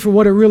sin for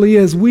what it really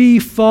is, we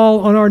fall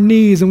on our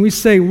knees and we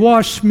say,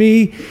 wash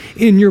me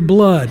in your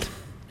blood.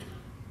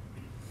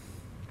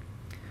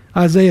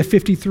 Isaiah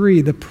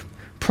 53, the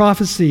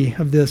prophecy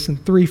of this in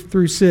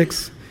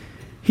 3-6,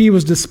 he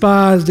was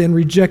despised and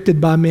rejected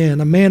by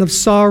men, a man of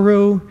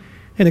sorrow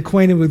and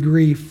acquainted with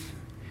grief.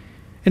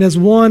 And as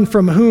one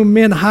from whom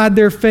men hide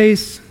their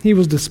face, he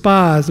was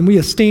despised, and we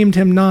esteemed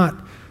him not.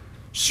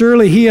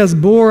 Surely he has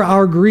bore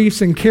our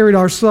griefs and carried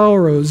our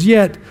sorrows,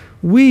 yet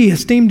we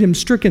esteemed him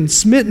stricken,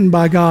 smitten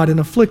by God, and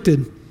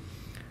afflicted.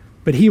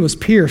 But he was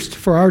pierced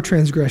for our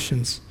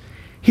transgressions.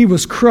 He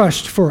was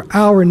crushed for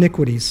our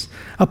iniquities.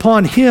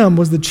 Upon him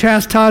was the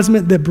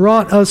chastisement that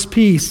brought us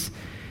peace,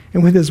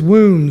 and with his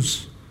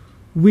wounds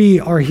we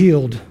are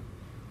healed.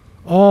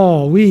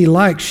 All we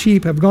like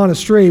sheep have gone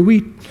astray.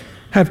 We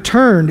have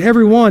turned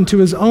every one to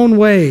his own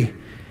way,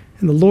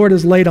 and the Lord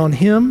has laid on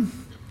him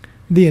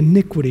the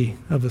iniquity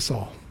of us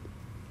all.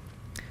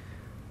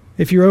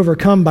 If you're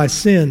overcome by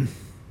sin,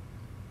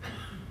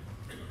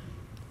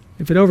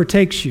 if it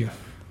overtakes you,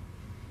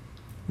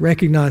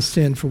 recognize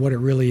sin for what it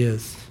really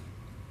is,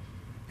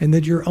 and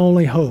that your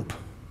only hope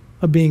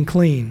of being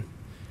clean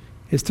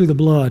is through the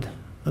blood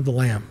of the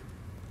Lamb.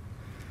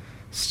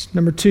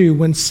 Number 2,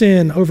 when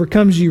sin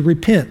overcomes you,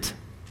 repent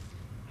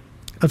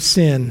of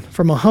sin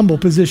from a humble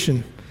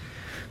position.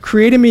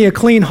 Create in me a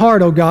clean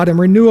heart, O God, and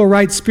renew a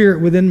right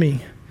spirit within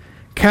me.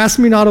 Cast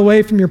me not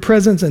away from your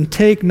presence, and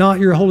take not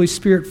your Holy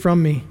Spirit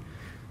from me.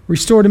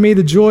 Restore to me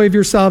the joy of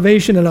your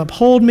salvation, and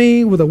uphold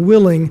me with a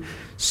willing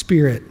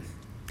spirit.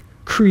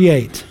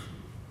 Create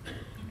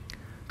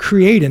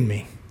in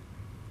me.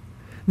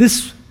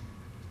 This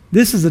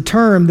is a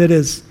term that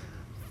is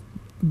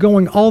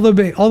going all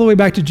the way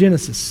back to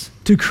Genesis,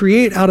 to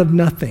create out of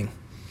nothing.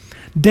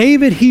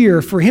 David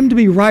here, for him to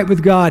be right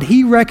with God,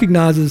 he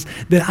recognizes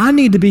that I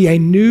need to be a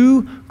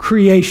new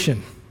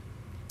creation.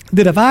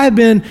 That if I have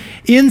been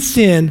in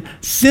sin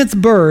since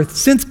birth,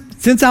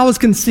 since I was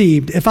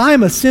conceived, if I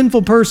am a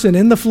sinful person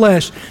in the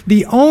flesh,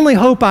 the only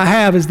hope I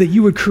have is that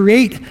you would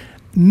create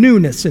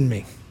newness in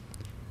me.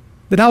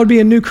 That I would be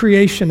a new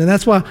creation. And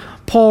that's why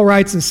Paul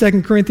writes in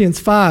 2 Corinthians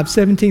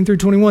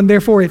 5:17-21,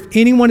 therefore, if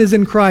anyone is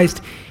in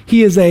Christ,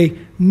 he is a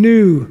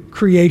new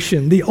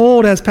creation. The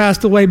old has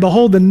passed away.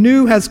 Behold, the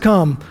new has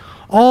come.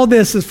 All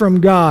this is from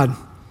God,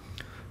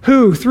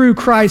 who through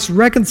Christ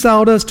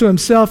reconciled us to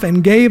himself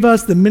and gave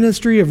us the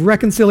ministry of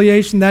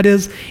reconciliation. That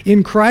is,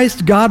 in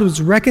Christ, God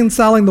was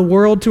reconciling the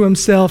world to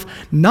himself,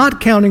 not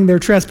counting their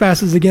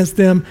trespasses against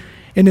them,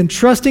 and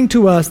entrusting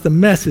to us the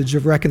message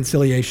of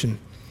reconciliation.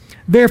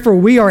 Therefore,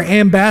 we are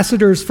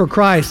ambassadors for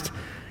Christ,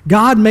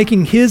 God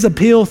making his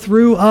appeal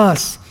through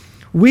us.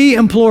 We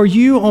implore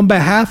you on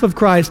behalf of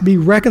Christ, be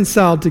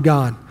reconciled to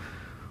God.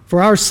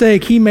 For our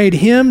sake, he made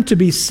him to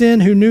be sin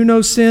who knew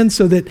no sin,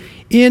 so that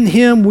in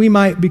him we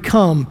might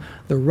become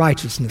the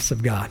righteousness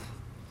of God.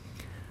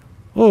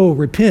 Oh,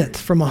 repent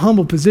from a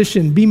humble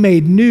position, be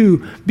made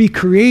new, be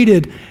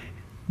created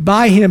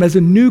by him as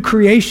a new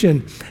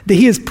creation, that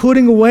he is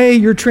putting away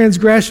your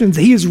transgressions.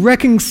 He is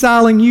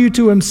reconciling you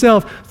to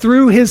himself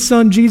through his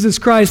son, Jesus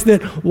Christ,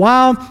 that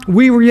while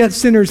we were yet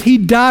sinners, he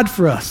died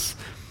for us.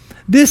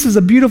 This is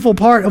a beautiful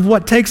part of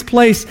what takes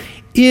place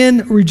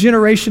in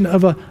regeneration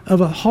of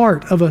a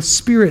heart, of a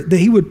spirit, that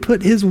he would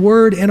put his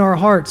word in our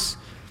hearts.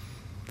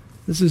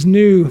 This is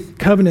new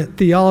covenant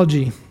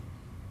theology,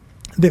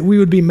 that we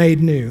would be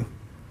made new.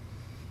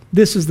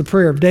 This is the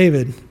prayer of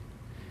David.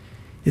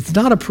 It's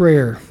not a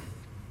prayer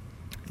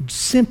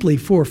simply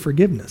for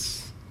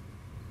forgiveness.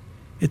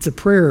 It's a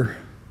prayer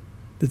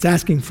that's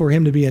asking for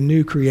him to be a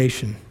new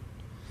creation.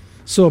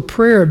 So a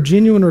prayer of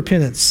genuine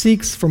repentance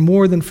seeks for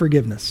more than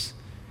forgiveness.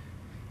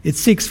 It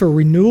seeks for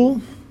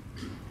renewal,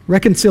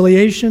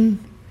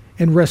 reconciliation,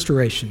 and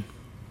restoration.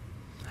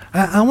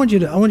 I want you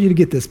to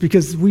get this,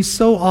 because we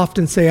so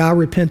often say, I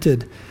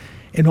repented,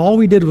 and all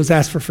we did was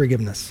ask for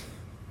forgiveness.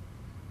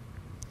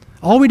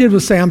 All we did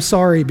was say, I'm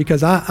sorry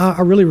because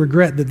I really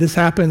regret that this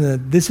happened,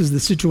 that this is the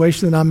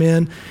situation that I'm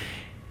in.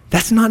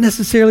 That's not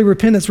necessarily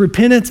repentance.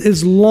 Repentance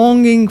is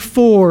longing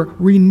for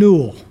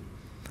renewal,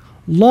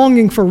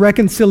 longing for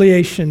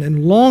reconciliation,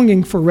 and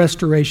longing for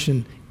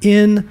restoration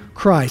in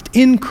Christ.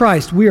 In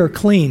Christ, we are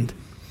cleaned.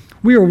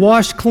 We are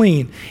washed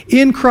clean.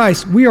 In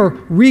Christ, we are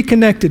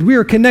reconnected. We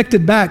are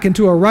connected back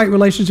into a right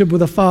relationship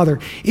with the Father.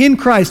 In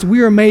Christ,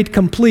 we are made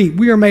complete.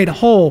 We are made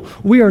whole.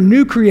 We are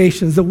new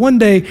creations that one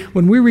day,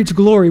 when we reach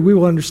glory, we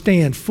will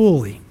understand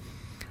fully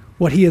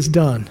what He has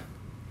done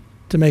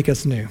to make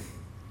us new.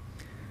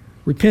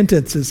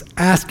 Repentance is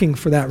asking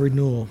for that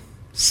renewal,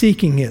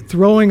 seeking it,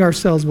 throwing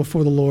ourselves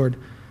before the Lord.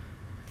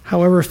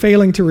 However,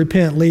 failing to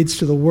repent leads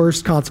to the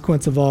worst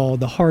consequence of all,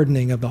 the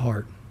hardening of the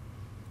heart.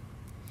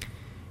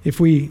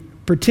 If we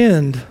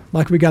pretend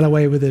like we got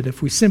away with it,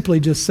 if we simply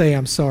just say,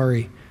 I'm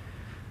sorry,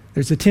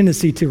 there's a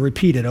tendency to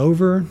repeat it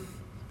over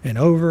and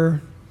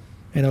over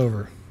and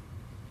over.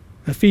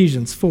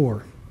 Ephesians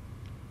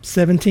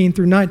 4:17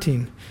 through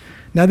 19.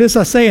 Now this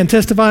I say and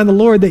testify in the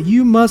Lord that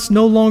you must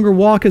no longer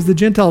walk as the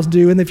Gentiles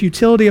do in the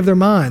futility of their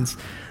minds.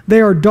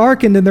 They are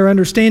darkened in their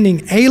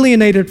understanding,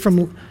 alienated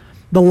from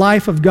the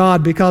life of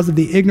God because of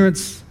the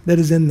ignorance that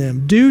is in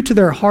them. Due to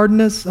their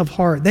hardness of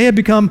heart, they have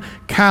become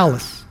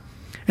callous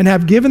and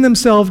have given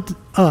themselves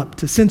up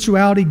to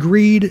sensuality,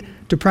 greed,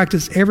 to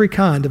practice every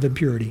kind of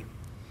impurity.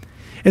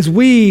 As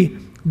we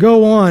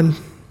go on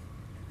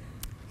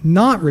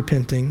not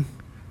repenting,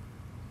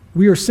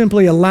 we are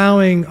simply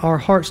allowing our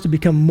hearts to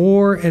become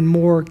more and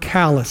more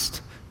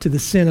calloused to the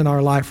sin in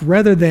our life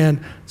rather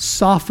than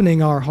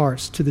softening our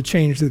hearts to the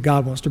change that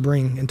God wants to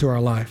bring into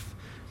our life.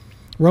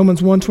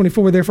 Romans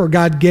 1:24, therefore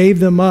God gave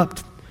them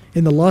up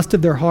in the lust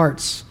of their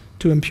hearts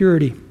to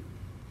impurity,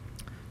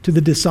 to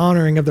the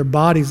dishonoring of their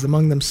bodies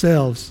among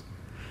themselves.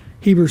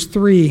 Hebrews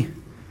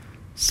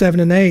 3:7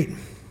 and 8.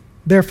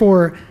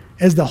 Therefore,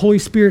 as the Holy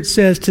Spirit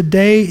says,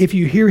 today if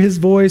you hear His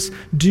voice,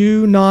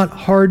 do not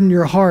harden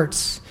your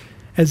hearts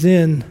as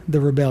in the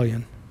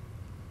rebellion.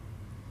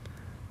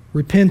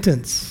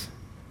 Repentance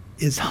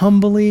is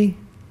humbly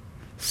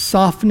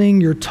softening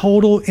your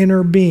total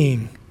inner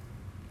being.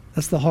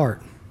 That's the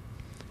heart.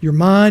 Your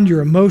mind,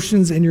 your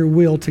emotions, and your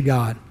will to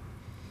God.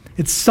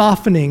 It's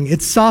softening.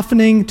 It's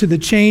softening to the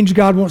change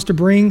God wants to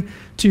bring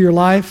to your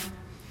life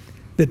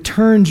that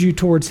turns you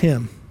towards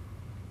Him.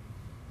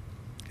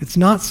 It's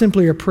not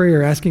simply a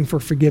prayer asking for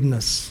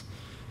forgiveness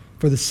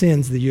for the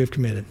sins that you have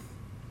committed.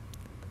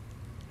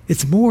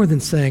 It's more than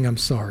saying, I'm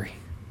sorry.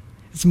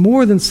 It's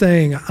more than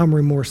saying, I'm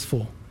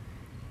remorseful.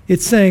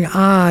 It's saying,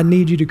 I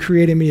need you to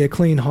create in me a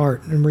clean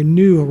heart and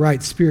renew a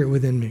right spirit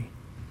within me.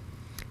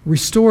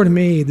 Restore to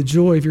me the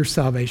joy of your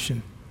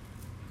salvation.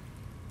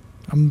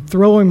 I'm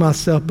throwing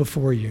myself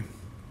before you.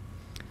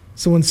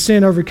 So when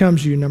sin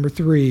overcomes you, number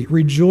 3,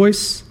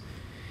 rejoice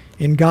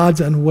in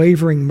God's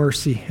unwavering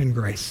mercy and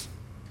grace.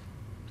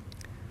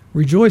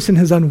 Rejoice in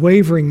His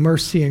unwavering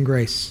mercy and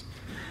grace.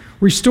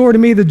 Restore to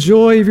me the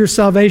joy of your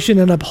salvation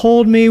and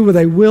uphold me with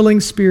a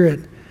willing spirit.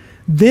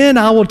 Then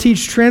I will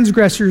teach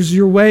transgressors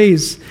your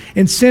ways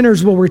and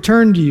sinners will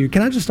return to you.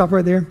 Can I just stop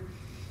right there?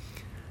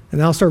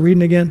 And I'll start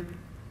reading again.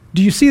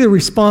 Do you see the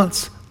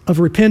response of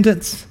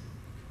repentance?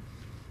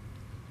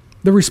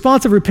 The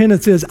response of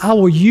repentance is, I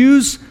will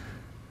use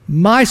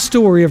my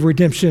story of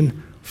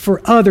redemption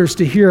for others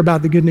to hear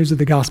about the good news of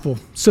the gospel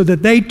so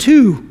that they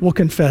too will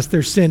confess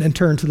their sin and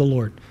turn to the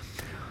Lord.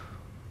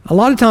 A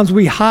lot of times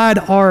we hide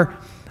our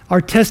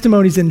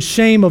testimonies in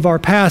shame of our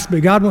past,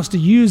 but God wants to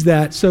use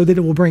that so that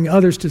it will bring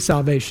others to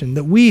salvation,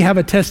 that we have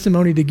a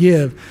testimony to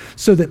give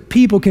so that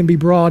people can be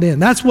brought in.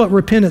 That's what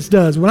repentance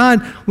does. When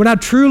I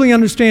truly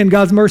understand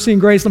God's mercy and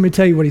grace, let me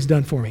tell you what He's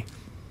done for me.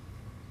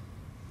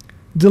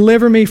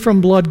 Deliver me from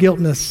blood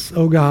guiltness,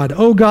 O God.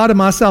 O God of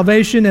my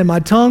salvation, and my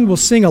tongue will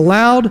sing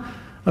aloud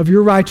of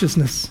your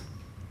righteousness.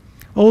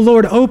 O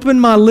Lord, open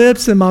my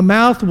lips and my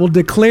mouth will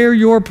declare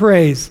your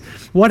praise.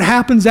 What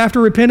happens after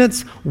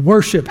repentance?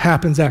 Worship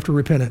happens after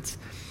repentance.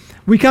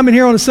 We come in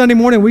here on a Sunday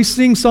morning, we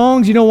sing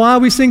songs. You know why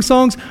we sing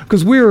songs?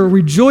 Because we are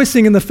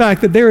rejoicing in the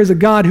fact that there is a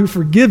God who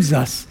forgives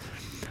us,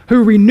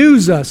 who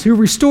renews us, who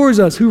restores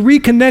us, who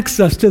reconnects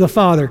us to the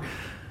Father.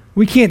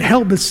 We can't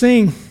help but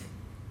sing.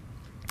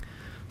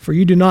 For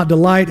you do not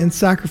delight in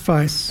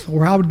sacrifice,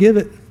 or I would give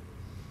it.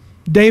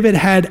 David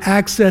had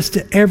access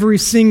to every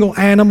single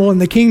animal in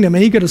the kingdom,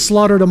 and he could have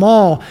slaughtered them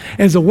all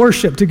as a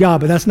worship to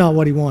God, but that's not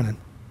what he wanted.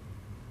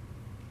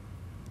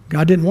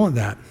 God didn't want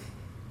that.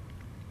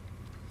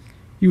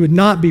 You would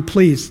not be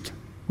pleased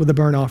with a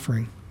burnt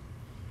offering.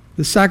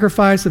 The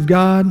sacrifices of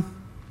God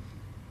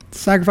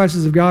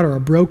are a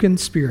broken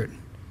spirit,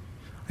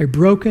 a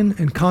broken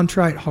and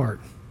contrite heart.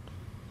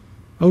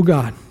 Oh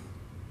God,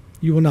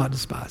 you will not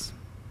despise.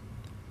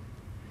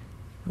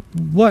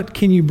 What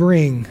can you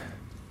bring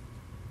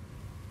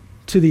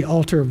to the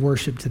altar of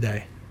worship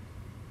today?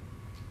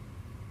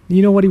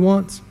 You know what He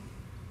wants?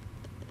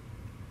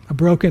 A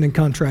broken and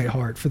contrite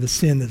heart for the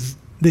sin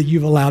that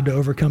you've allowed to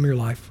overcome your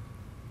life.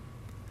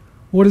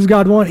 What does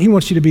God want? He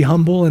wants you to be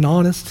humble and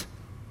honest.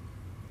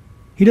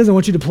 He doesn't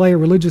want you to play a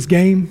religious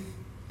game.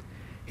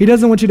 He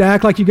doesn't want you to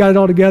act like you got it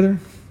all together.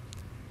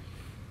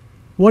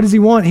 What does he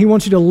want? He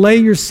wants you to lay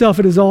yourself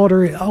at his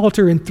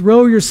altar and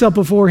throw yourself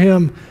before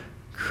him.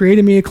 Create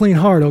in me a clean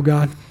heart, O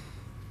God.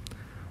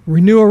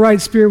 Renew a right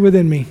spirit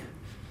within me.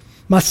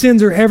 My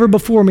sins are ever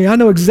before me. I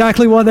know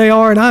exactly what they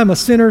are, and I am a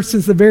sinner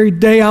since the very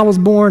day I was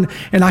born,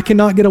 and I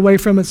cannot get away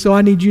from it, so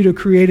I need you to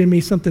create in me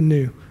something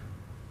new.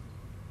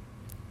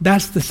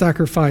 That's the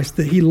sacrifice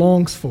that he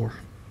longs for.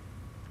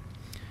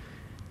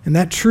 And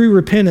that true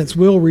repentance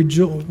will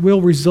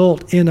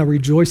result in a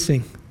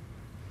rejoicing.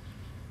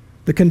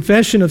 The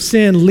confession of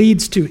sin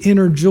leads to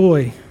inner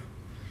joy,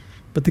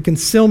 but the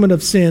concealment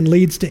of sin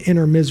leads to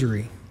inner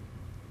misery.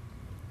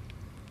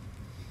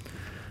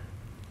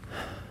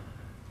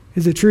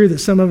 Is it true that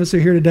some of us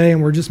are here today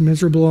and we're just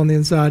miserable on the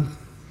inside?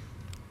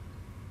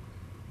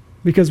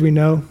 Because we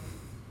know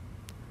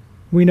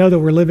that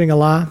we're living a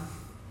lie.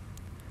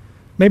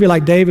 Maybe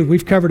like David,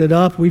 we've covered it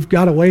up, we've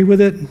got away with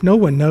it. No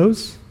one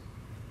knows.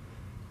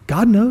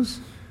 God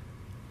knows.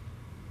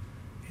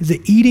 Is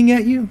it eating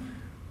at you?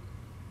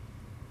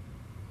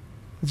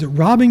 Is it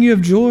robbing you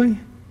of joy?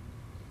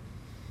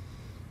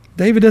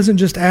 David doesn't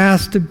just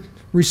ask to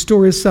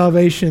restore his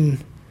salvation,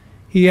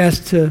 he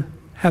asks to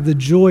have the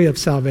joy of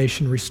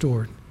salvation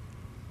restored.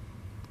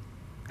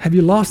 Have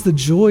you lost the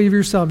joy of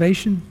your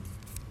salvation?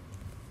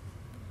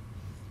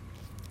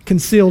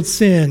 Concealed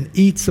sin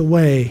eats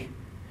away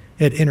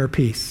at inner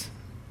peace.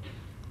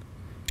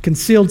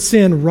 Concealed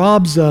sin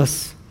robs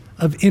us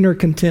of inner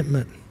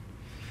contentment.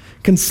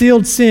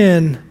 Concealed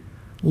sin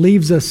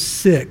leaves us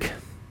sick,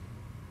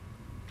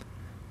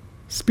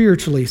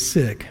 spiritually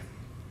sick.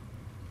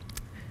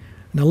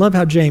 And I love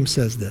how James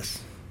says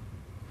this.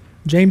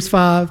 James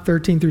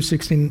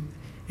 5:13-16.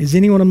 Is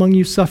anyone among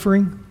you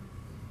suffering?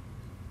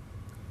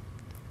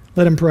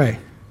 Let him pray.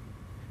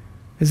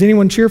 Is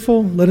anyone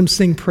cheerful? Let him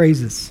sing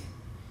praises.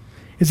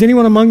 Is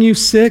anyone among you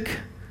sick?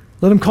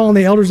 Let him call on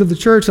the elders of the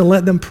church and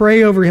let them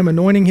pray over him,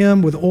 anointing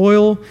him with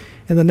oil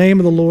in the name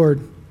of the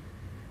Lord.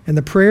 And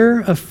the prayer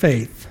of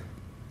faith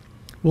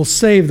will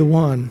save the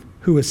one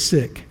who is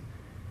sick,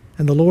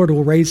 and the Lord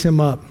will raise him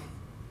up.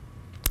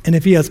 And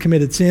if he has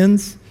committed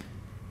sins,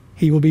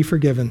 he will be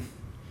forgiven.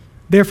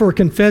 Therefore,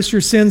 confess your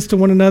sins to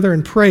one another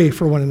and pray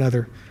for one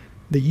another,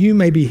 that you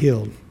may be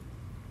healed.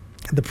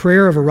 The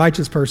prayer of a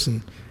righteous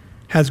person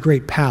has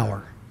great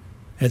power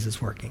as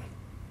it's working.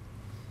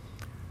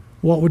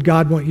 What would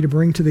God want you to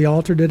bring to the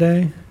altar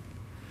today?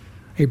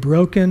 A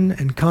broken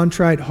and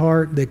contrite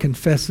heart that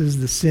confesses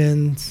the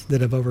sins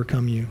that have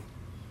overcome you.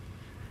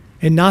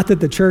 And not that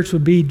the church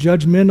would be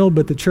judgmental,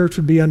 but the church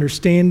would be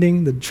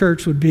understanding. The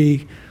church would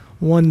be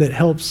one that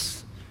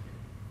helps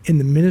in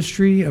the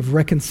ministry of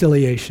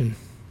reconciliation,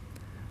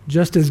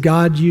 just as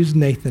God used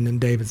Nathan in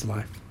David's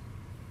life.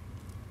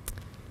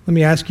 Let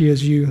me ask you,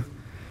 as you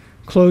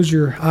close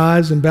your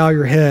eyes and bow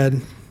your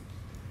head,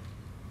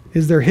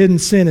 is there hidden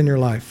sin in your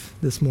life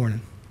this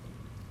morning?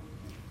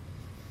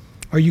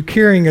 Are you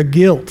carrying a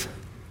guilt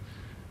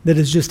that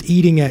is just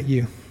eating at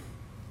you,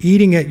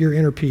 eating at your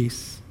inner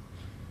peace?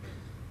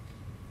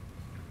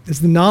 Is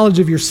the knowledge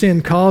of your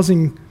sin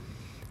causing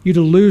you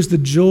to lose the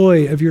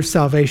joy of your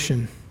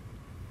salvation?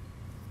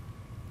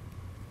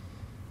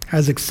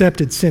 Has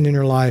accepted sin in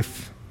your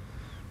life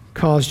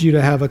caused you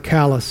to have a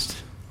calloused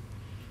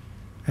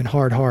and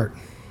hard heart?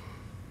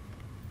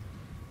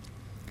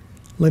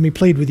 Let me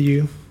plead with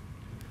you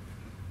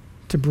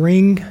to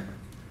bring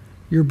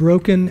your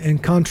broken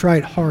and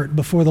contrite heart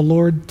before the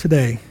Lord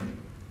today,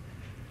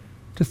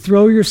 to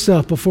throw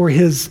yourself before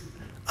his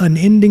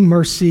unending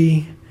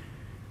mercy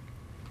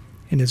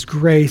and his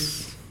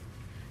grace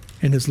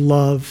and his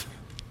love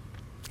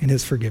and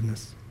his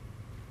forgiveness.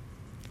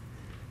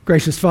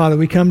 Gracious Father,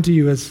 we come to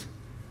you as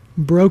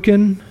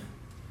broken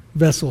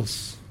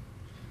vessels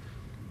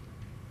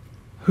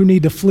who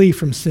need to flee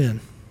from sin.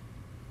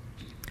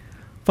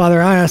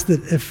 Father, I ask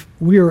that if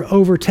we are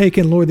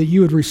overtaken, Lord, that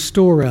you would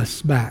restore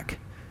us back,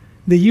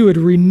 that you would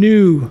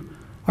renew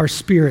our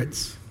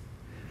spirits.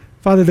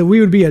 Father, that we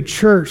would be a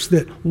church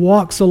that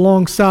walks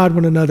alongside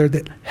one another,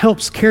 that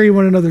helps carry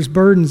one another's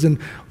burdens and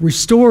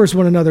restores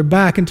one another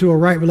back into a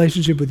right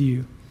relationship with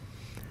you.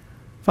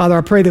 Father,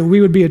 I pray that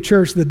we would be a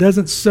church that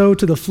doesn't sow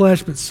to the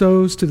flesh, but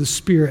sows to the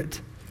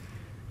Spirit,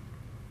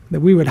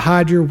 that we would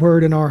hide your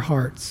word in our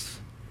hearts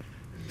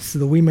so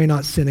that we may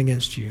not sin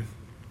against you.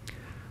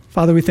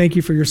 Father, we thank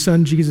you for your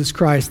Son, Jesus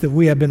Christ, that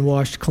we have been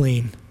washed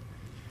clean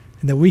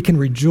and that we can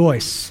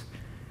rejoice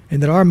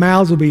and that our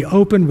mouths will be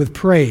opened with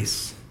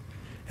praise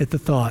at the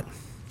thought.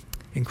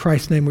 In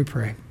Christ's name we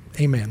pray.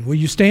 Amen. Will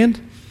you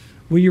stand?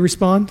 Will you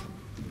respond?